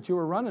say, yeah, but you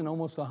were running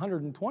almost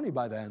 120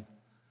 by then.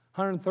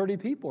 130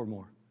 people or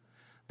more.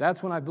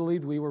 That's when I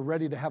believed we were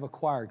ready to have a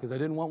choir, because I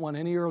didn't want one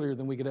any earlier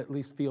than we could at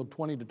least field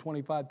 20 to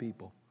 25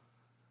 people.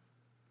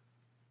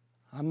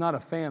 I'm not a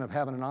fan of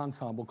having an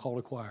ensemble called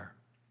a choir.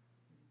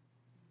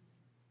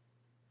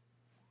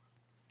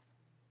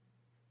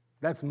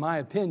 That's my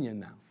opinion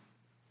now.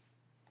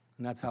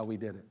 And that's how we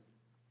did it.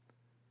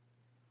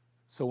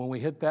 So when we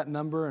hit that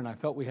number and I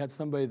felt we had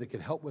somebody that could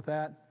help with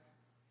that,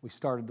 we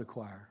started the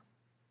choir.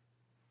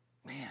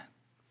 Man,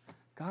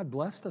 God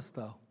blessed us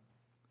though.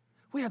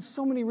 We had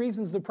so many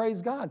reasons to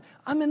praise God.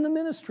 I'm in the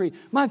ministry.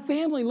 My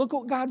family, look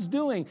what God's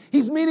doing.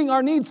 He's meeting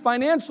our needs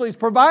financially. He's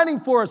providing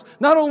for us,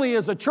 not only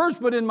as a church,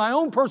 but in my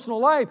own personal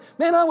life.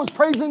 Man, I was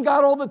praising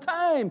God all the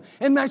time.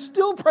 And I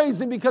still praise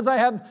Him because I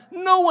have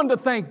no one to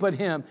thank but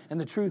Him. And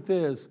the truth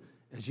is,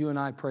 as you and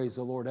I praise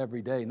the Lord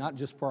every day, not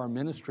just for our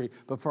ministry,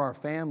 but for our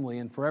family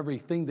and for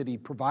everything that He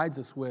provides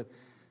us with,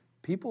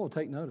 people will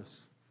take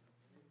notice.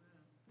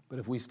 But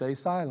if we stay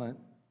silent,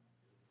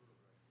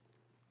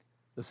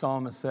 the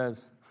psalmist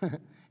says,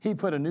 He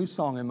put a new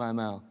song in my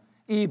mouth,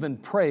 even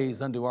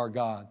praise unto our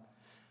God.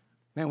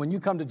 Man, when you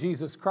come to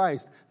Jesus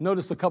Christ,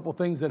 notice a couple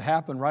things that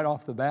happen right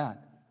off the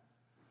bat.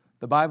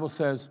 The Bible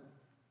says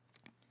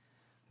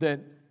that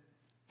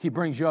He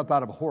brings you up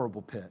out of a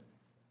horrible pit.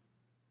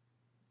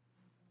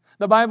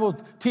 The Bible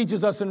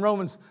teaches us in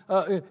Romans,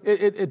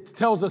 it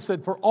tells us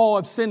that for all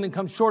have sinned and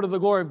come short of the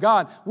glory of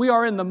God. We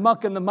are in the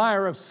muck and the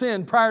mire of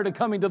sin prior to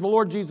coming to the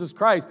Lord Jesus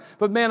Christ.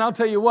 But man, I'll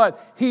tell you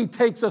what, He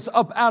takes us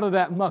up out of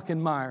that muck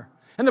and mire.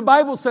 And the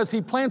Bible says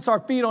He plants our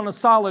feet on a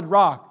solid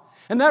rock.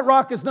 And that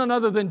rock is none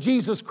other than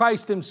Jesus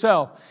Christ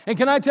Himself. And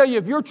can I tell you,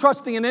 if you're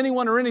trusting in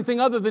anyone or anything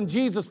other than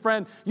Jesus,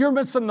 friend, you're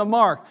missing the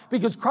mark.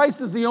 Because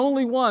Christ is the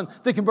only one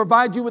that can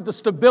provide you with the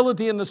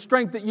stability and the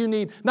strength that you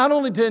need, not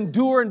only to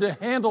endure and to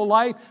handle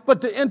life,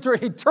 but to enter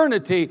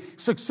eternity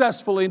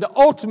successfully and to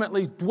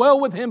ultimately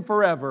dwell with Him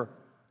forever.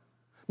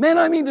 Man,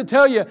 I mean to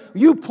tell you,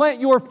 you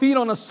plant your feet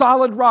on a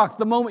solid rock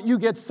the moment you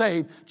get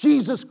saved.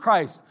 Jesus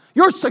Christ.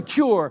 You're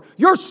secure,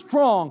 you're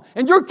strong,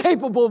 and you're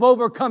capable of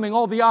overcoming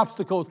all the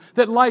obstacles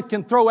that life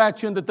can throw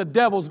at you and that the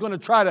devil's going to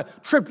try to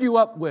trip you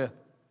up with.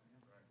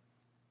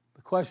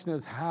 The question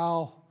is,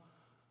 how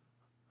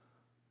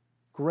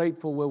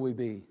grateful will we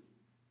be?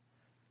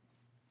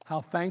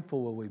 How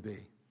thankful will we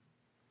be?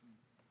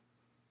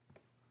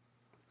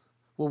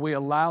 Will we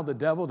allow the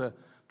devil to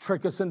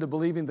trick us into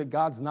believing that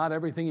God's not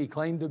everything He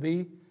claimed to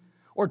be?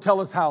 Or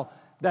tell us how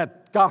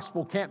that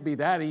gospel can't be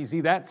that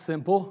easy, that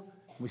simple?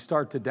 We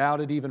start to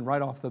doubt it even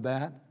right off the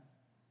bat.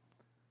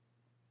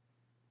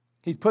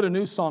 He's put a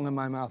new song in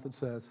my mouth, it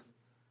says.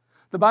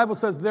 The Bible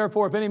says,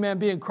 therefore, if any man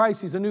be in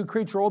Christ, he's a new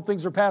creature. Old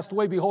things are passed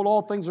away. Behold,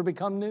 all things are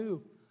become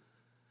new.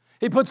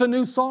 He puts a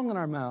new song in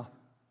our mouth.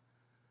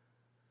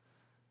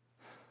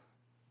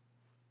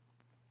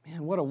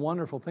 Man, what a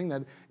wonderful thing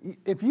that.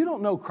 If you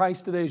don't know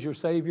Christ today as your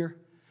Savior,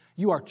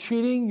 you are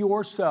cheating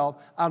yourself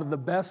out of the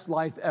best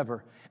life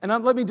ever.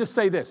 And let me just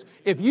say this.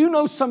 If you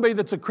know somebody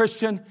that's a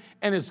Christian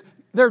and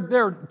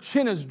their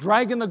chin is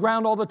dragging the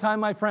ground all the time,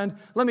 my friend,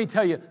 let me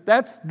tell you,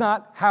 that's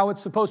not how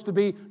it's supposed to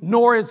be,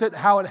 nor is it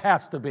how it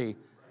has to be.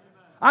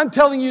 I'm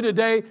telling you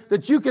today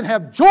that you can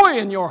have joy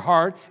in your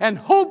heart and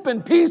hope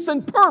and peace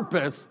and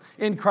purpose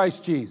in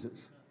Christ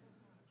Jesus.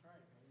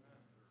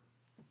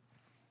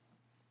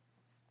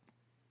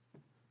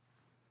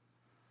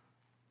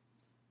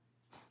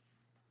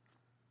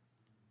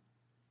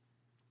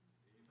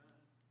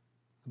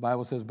 The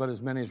Bible says, but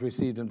as many as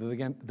received him,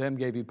 to them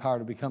gave he power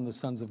to become the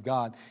sons of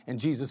God. And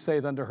Jesus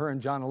saith unto her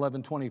in John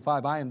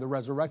 11:25, I am the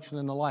resurrection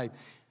and the life.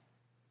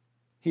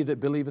 He that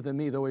believeth in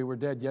me, though he were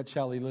dead, yet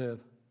shall he live.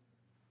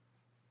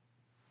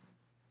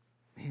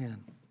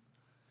 Man,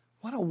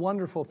 what a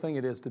wonderful thing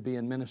it is to be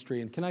in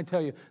ministry. And can I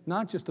tell you,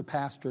 not just to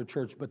pastor a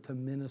church, but to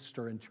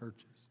minister in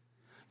churches.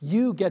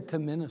 You get to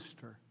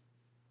minister.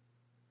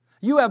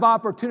 You have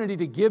opportunity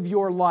to give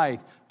your life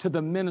to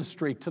the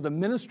ministry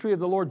of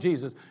the Lord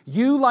Jesus.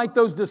 You, like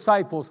those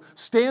disciples,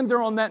 stand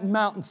there on that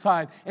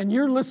mountainside and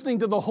you're listening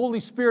to the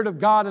Holy Spirit of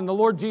God and the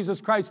Lord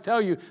Jesus Christ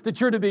tell you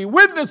that you're to be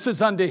witnesses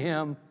unto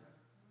Him.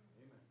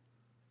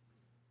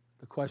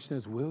 The question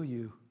is, will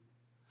you?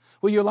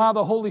 Will you allow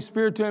the Holy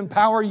Spirit to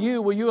empower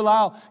you? Will you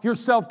allow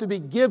yourself to be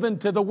given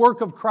to the work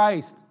of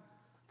Christ,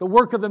 the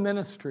work of the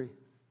ministry?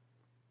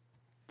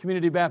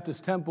 Community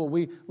Baptist Temple,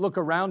 we look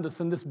around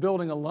us and this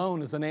building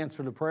alone is an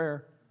answer to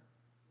prayer.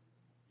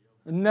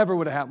 It never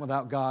would have happened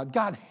without God.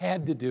 God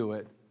had to do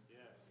it. Yes,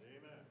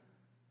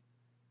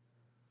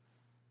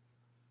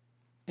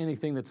 amen.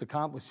 Anything that's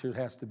accomplished here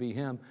has to be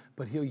Him,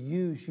 but He'll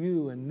use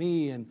you and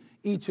me and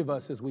each of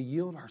us as we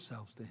yield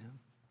ourselves to Him.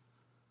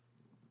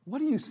 What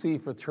do you see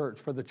for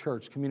the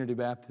church, Community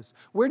Baptist?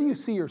 Where do you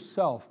see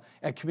yourself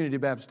at Community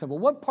Baptist Temple?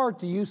 What part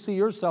do you see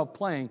yourself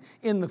playing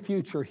in the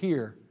future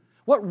here?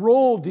 What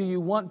role do you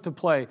want to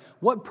play?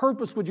 What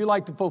purpose would you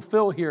like to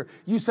fulfill here?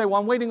 You say, well,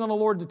 I'm waiting on the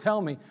Lord to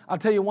tell me. I'll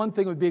tell you one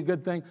thing would be a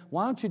good thing.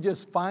 Why don't you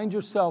just find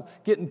yourself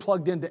getting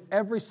plugged into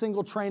every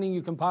single training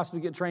you can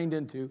possibly get trained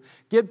into?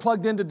 Get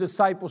plugged into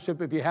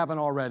discipleship if you haven't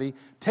already.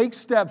 Take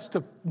steps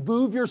to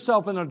move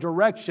yourself in a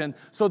direction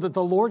so that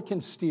the Lord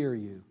can steer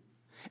you.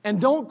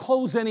 And don't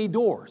close any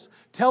doors.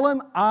 Tell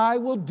Him, I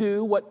will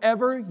do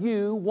whatever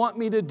you want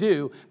me to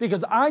do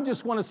because I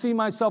just want to see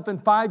myself in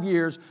 5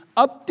 years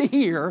up to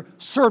here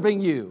serving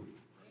you.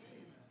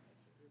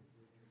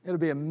 It'll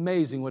be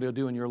amazing what He'll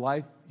do in your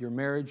life, your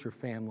marriage, your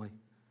family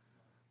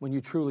when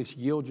you truly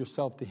yield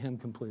yourself to Him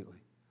completely.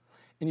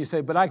 And you say,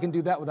 but I can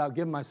do that without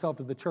giving myself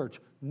to the church.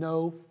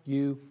 No,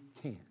 you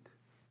can't.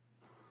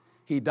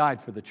 He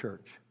died for the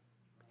church.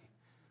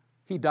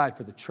 He died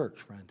for the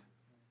church, friend.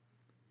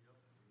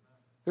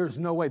 There's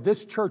no way.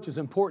 This church is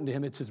important to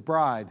Him. It's His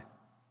bride.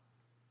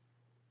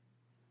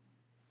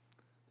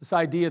 This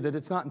idea that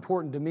it's not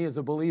important to me as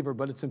a believer,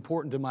 but it's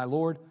important to my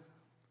Lord,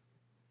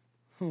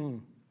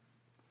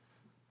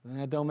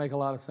 that don't make a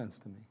lot of sense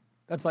to me.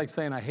 That's like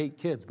saying I hate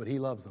kids, but He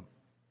loves them.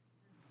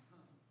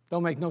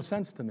 Don't make no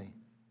sense to me.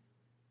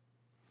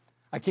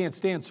 I can't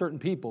stand certain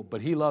people, but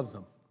He loves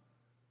them.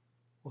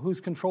 Well, who's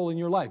controlling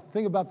your life?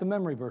 Think about the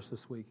memory verse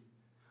this week.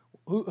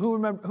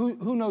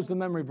 Who knows the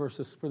memory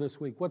verses for this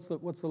week? What's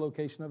the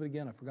location of it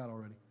again? I forgot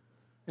already.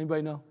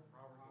 Anybody know?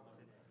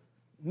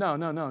 No.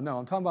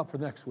 I'm talking about for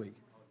next week.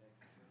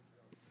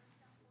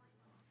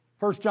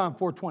 1 John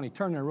 4:20.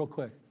 Turn there real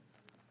quick.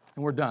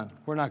 And we're done.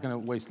 We're not going to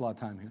waste a lot of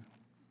time here.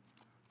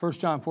 1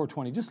 John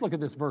 4:20. Just look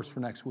at this verse for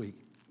next week.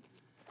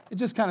 It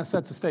just kind of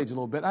sets the stage a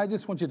little bit. I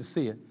just want you to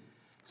see it.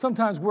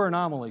 Sometimes we're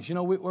anomalies. You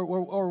know,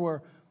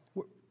 we're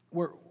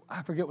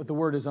I forget what the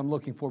word is I'm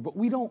looking for, but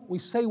we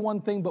say one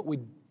thing, but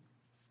we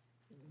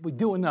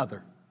do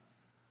another.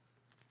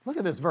 Look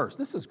at this verse.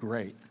 This is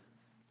great.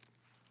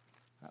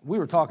 We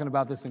were talking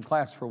about this in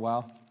class for a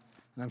while,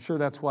 and I'm sure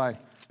that's why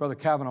Brother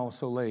Kavanaugh was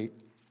so late.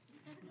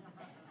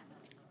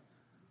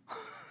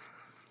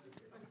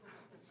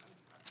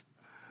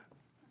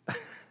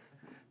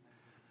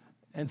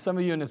 And some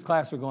of you in this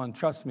class are going,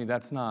 trust me,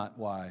 that's not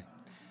why.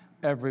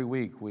 Every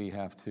week we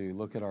have to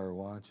look at our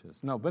watches.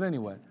 No, but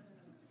anyway.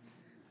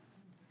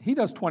 He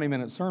does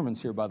 20-minute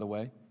sermons here, by the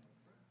way.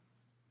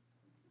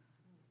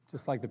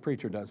 Just like the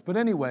preacher does. But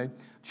anyway,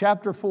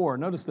 chapter 4,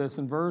 notice this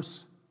in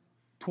verse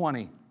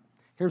 20.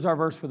 Here's our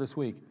verse for this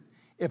week.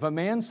 If a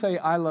man say,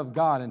 I love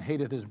God and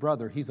hateth his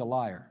brother, he's a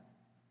liar.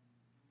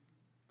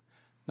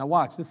 Now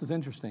watch, this is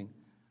interesting.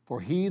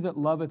 For he that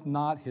loveth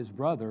not his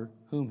brother,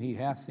 whom he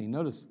hath seen.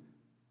 Notice,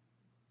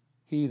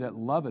 he that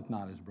loveth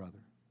not his brother,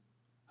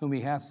 whom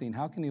he hath seen.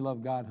 How can he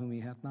love God whom he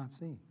hath not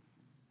seen?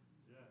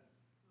 Yeah.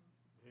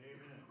 Amen.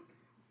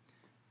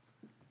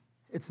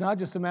 It's not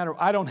just a matter of,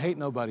 I don't hate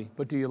nobody,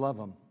 but do you love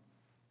them?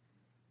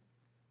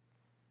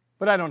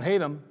 But I don't hate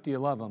them, do you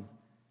love them?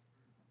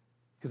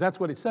 Because that's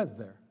what it says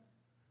there.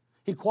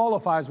 He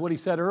qualifies what he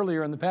said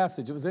earlier in the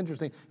passage. It was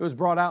interesting. It was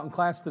brought out in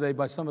class today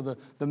by some of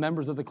the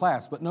members of the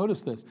class. But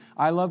notice this.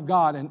 I love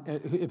God, and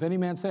if any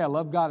man say, I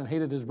love God and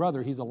hateth his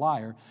brother, he's a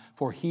liar.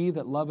 For he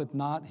that loveth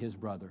not his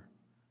brother,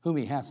 whom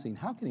he hath seen,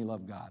 how can he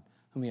love God,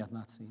 whom he hath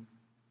not seen?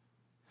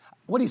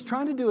 What he's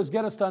trying to do is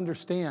get us to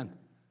understand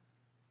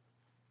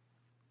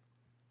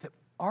that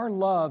our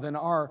love and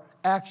our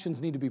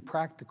actions need to be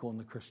practical in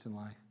the Christian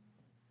life.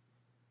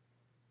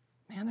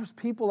 Man, there's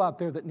people out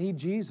there that need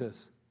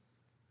Jesus.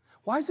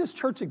 Why does this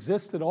church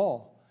exist at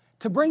all?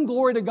 To bring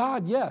glory to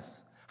God,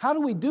 yes. How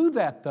do we do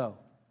that, though?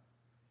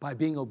 By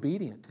being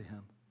obedient to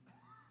Him.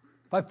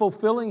 By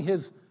fulfilling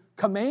His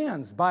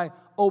commands. By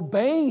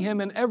obeying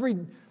Him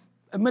in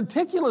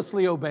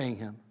meticulously obeying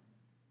Him.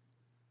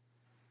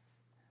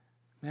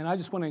 Man, I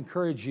just want to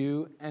encourage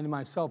you and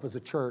myself as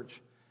a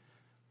church.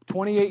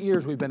 28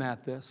 years we've been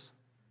at this.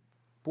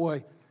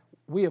 Boy,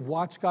 we have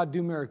watched God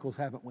do miracles,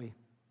 haven't we?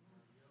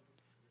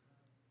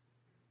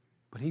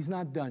 But He's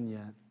not done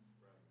yet.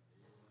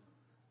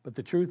 But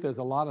the truth is,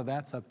 a lot of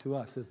that's up to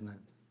us, isn't it?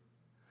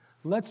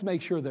 Let's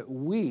make sure that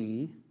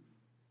we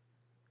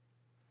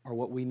are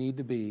what we need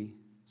to be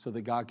so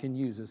that God can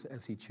use us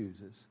as He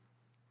chooses.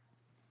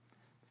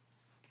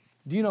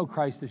 Do you know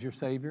Christ is your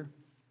Savior?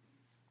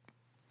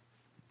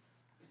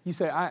 You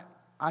say,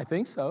 I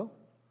think so.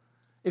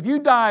 If you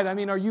died,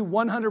 are you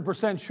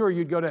 100% sure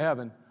you'd go to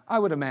heaven? I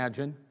would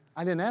imagine.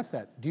 I didn't ask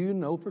that. Do you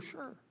know for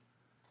sure?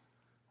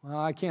 Well,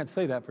 I can't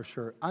say that for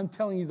sure. I'm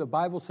telling you, the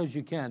Bible says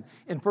you can.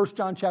 In 1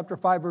 John chapter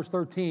 5, verse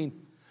 13,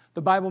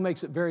 the Bible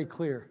makes it very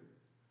clear.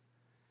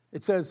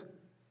 It says,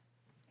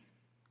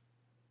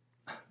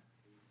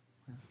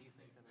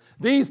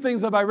 these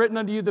things have I written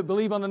unto you that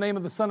believe on the name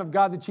of the Son of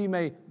God, that ye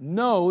may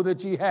know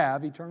that ye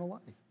have eternal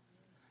life.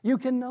 You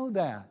can know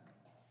that.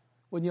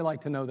 Wouldn't you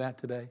like to know that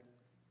today?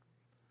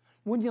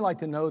 Wouldn't you like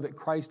to know that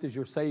Christ is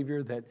your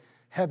Savior, that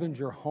heaven's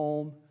your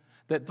home,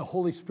 that the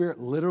Holy Spirit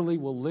literally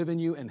will live in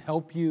you and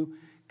help you,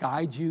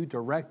 guide you,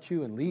 direct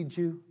you, and lead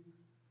you,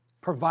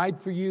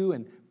 provide for you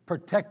and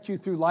protect you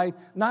through life?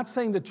 Not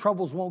saying that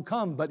troubles won't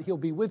come, but He'll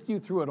be with you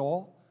through it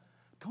all.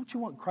 Don't you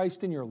want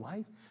Christ in your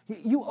life?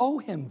 You owe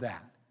Him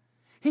that.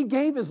 He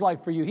gave His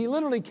life for you. He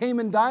literally came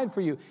and died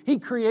for you. He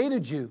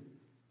created you.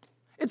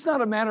 It's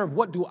not a matter of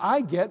what do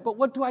I get, but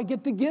what do I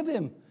get to give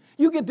Him?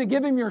 You get to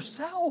give Him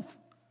yourself.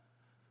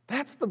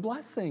 That's the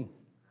blessing.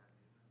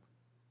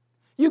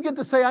 You get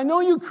to say, I know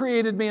you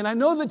created me, and I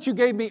know that you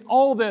gave me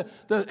all the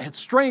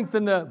strength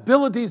and the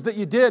abilities that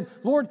you did.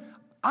 Lord,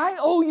 I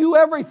owe you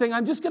everything.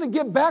 I'm just going to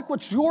give back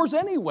what's yours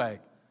anyway.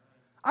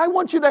 I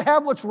want you to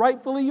have what's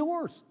rightfully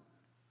yours.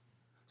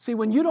 See,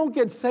 when you don't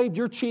get saved,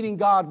 you're cheating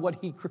God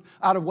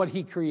out of what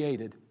He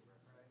created.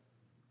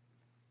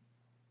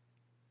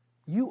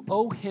 You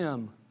owe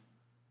Him.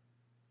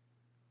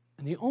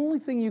 And the only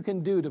thing you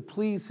can do to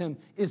please Him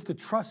is to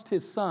trust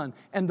His Son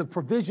and the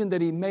provision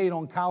that He made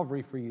on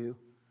Calvary for you.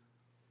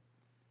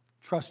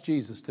 Trust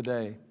Jesus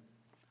today.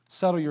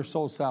 Settle your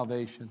soul's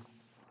salvation.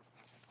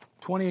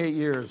 28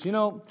 years. You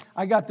know,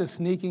 I got this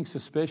sneaking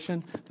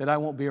suspicion that I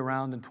won't be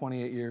around in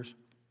 28 years.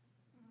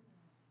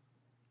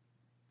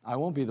 I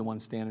won't be the one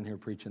standing here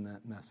preaching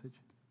that message.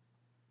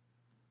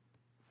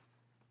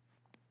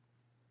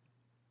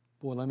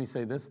 Boy, let me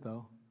say this,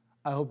 though.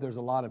 I hope there's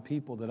a lot of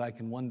people that I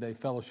can one day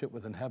fellowship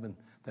with in heaven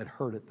that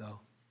heard it,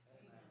 though.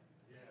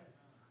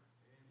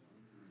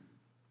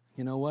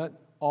 You know what?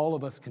 All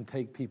of us can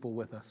take people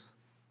with us.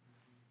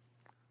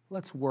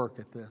 Let's work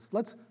at this.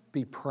 Let's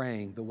be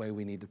praying the way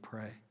we need to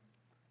pray.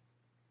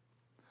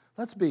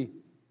 Let's be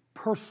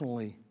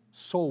personally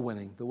soul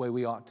winning the way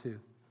we ought to.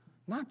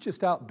 Not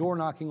just out door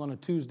knocking on a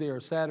Tuesday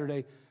or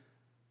Saturday,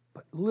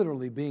 but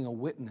literally being a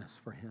witness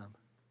for Him.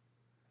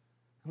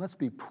 And let's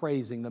be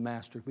praising the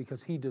Master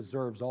because He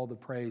deserves all the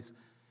praise.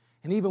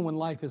 And even when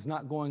life is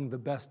not going the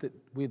best that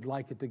we'd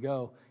like it to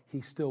go,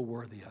 He's still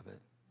worthy of it.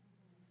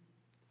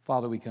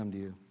 Father, we come to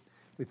You.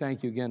 We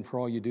thank You again for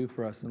all You do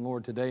for us. And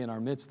Lord, today in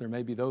our midst, there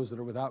may be those that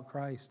are without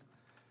Christ.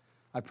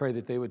 I pray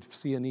that they would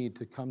see a need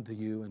to come to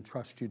You and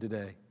trust You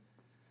today.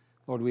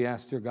 Lord, we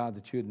ask, dear God,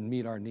 that You would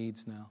meet our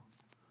needs now.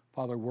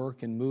 Father,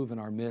 work and move in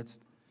our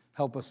midst.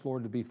 Help us,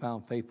 Lord, to be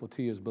found faithful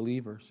to You as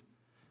believers.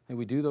 May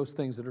we do those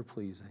things that are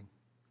pleasing.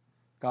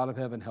 God of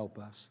heaven, help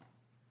us.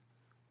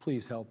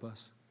 Please help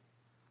us.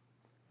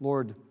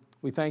 Lord,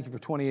 we thank You for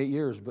 28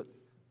 years, but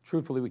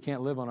truthfully, we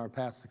can't live on our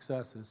past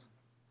successes.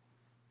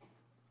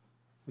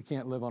 We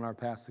can't live on our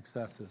past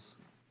successes.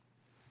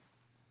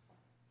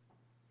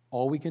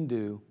 All we can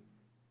do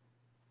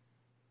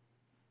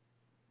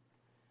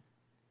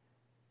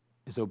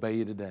is obey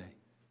You today.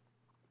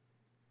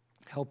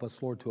 Help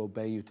us, Lord, to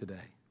obey You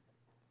today.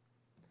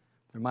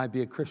 There might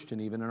be a Christian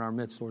even in our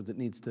midst, Lord, that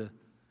needs to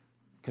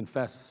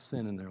confess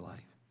sin in their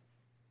life.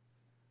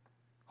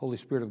 Holy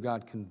Spirit of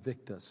God,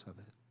 convict us of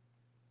it.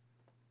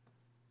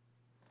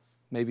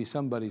 Maybe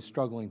somebody's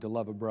struggling to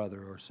love a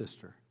brother or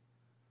sister.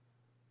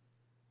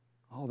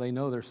 Oh, they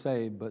know they're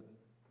saved, but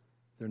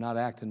they're not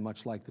acting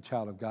much like the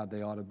child of God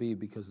they ought to be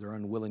because they're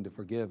unwilling to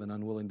forgive and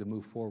unwilling to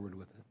move forward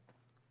with it.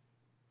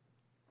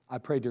 I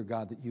pray, dear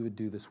God, that you would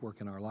do this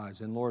work in our lives.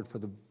 And Lord, for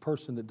the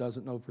person that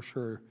doesn't know for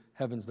sure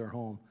heaven's their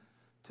home,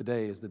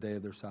 today is the day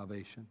of their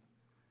salvation.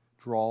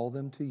 Draw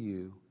them to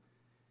you,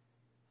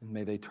 and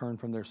may they turn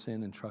from their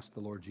sin and trust the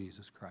Lord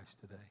Jesus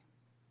Christ today.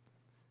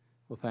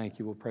 Well, thank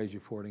you. We'll praise you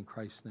for it in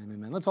Christ's name.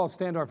 Amen. Let's all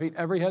stand to our feet,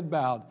 every head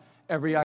bowed, every eye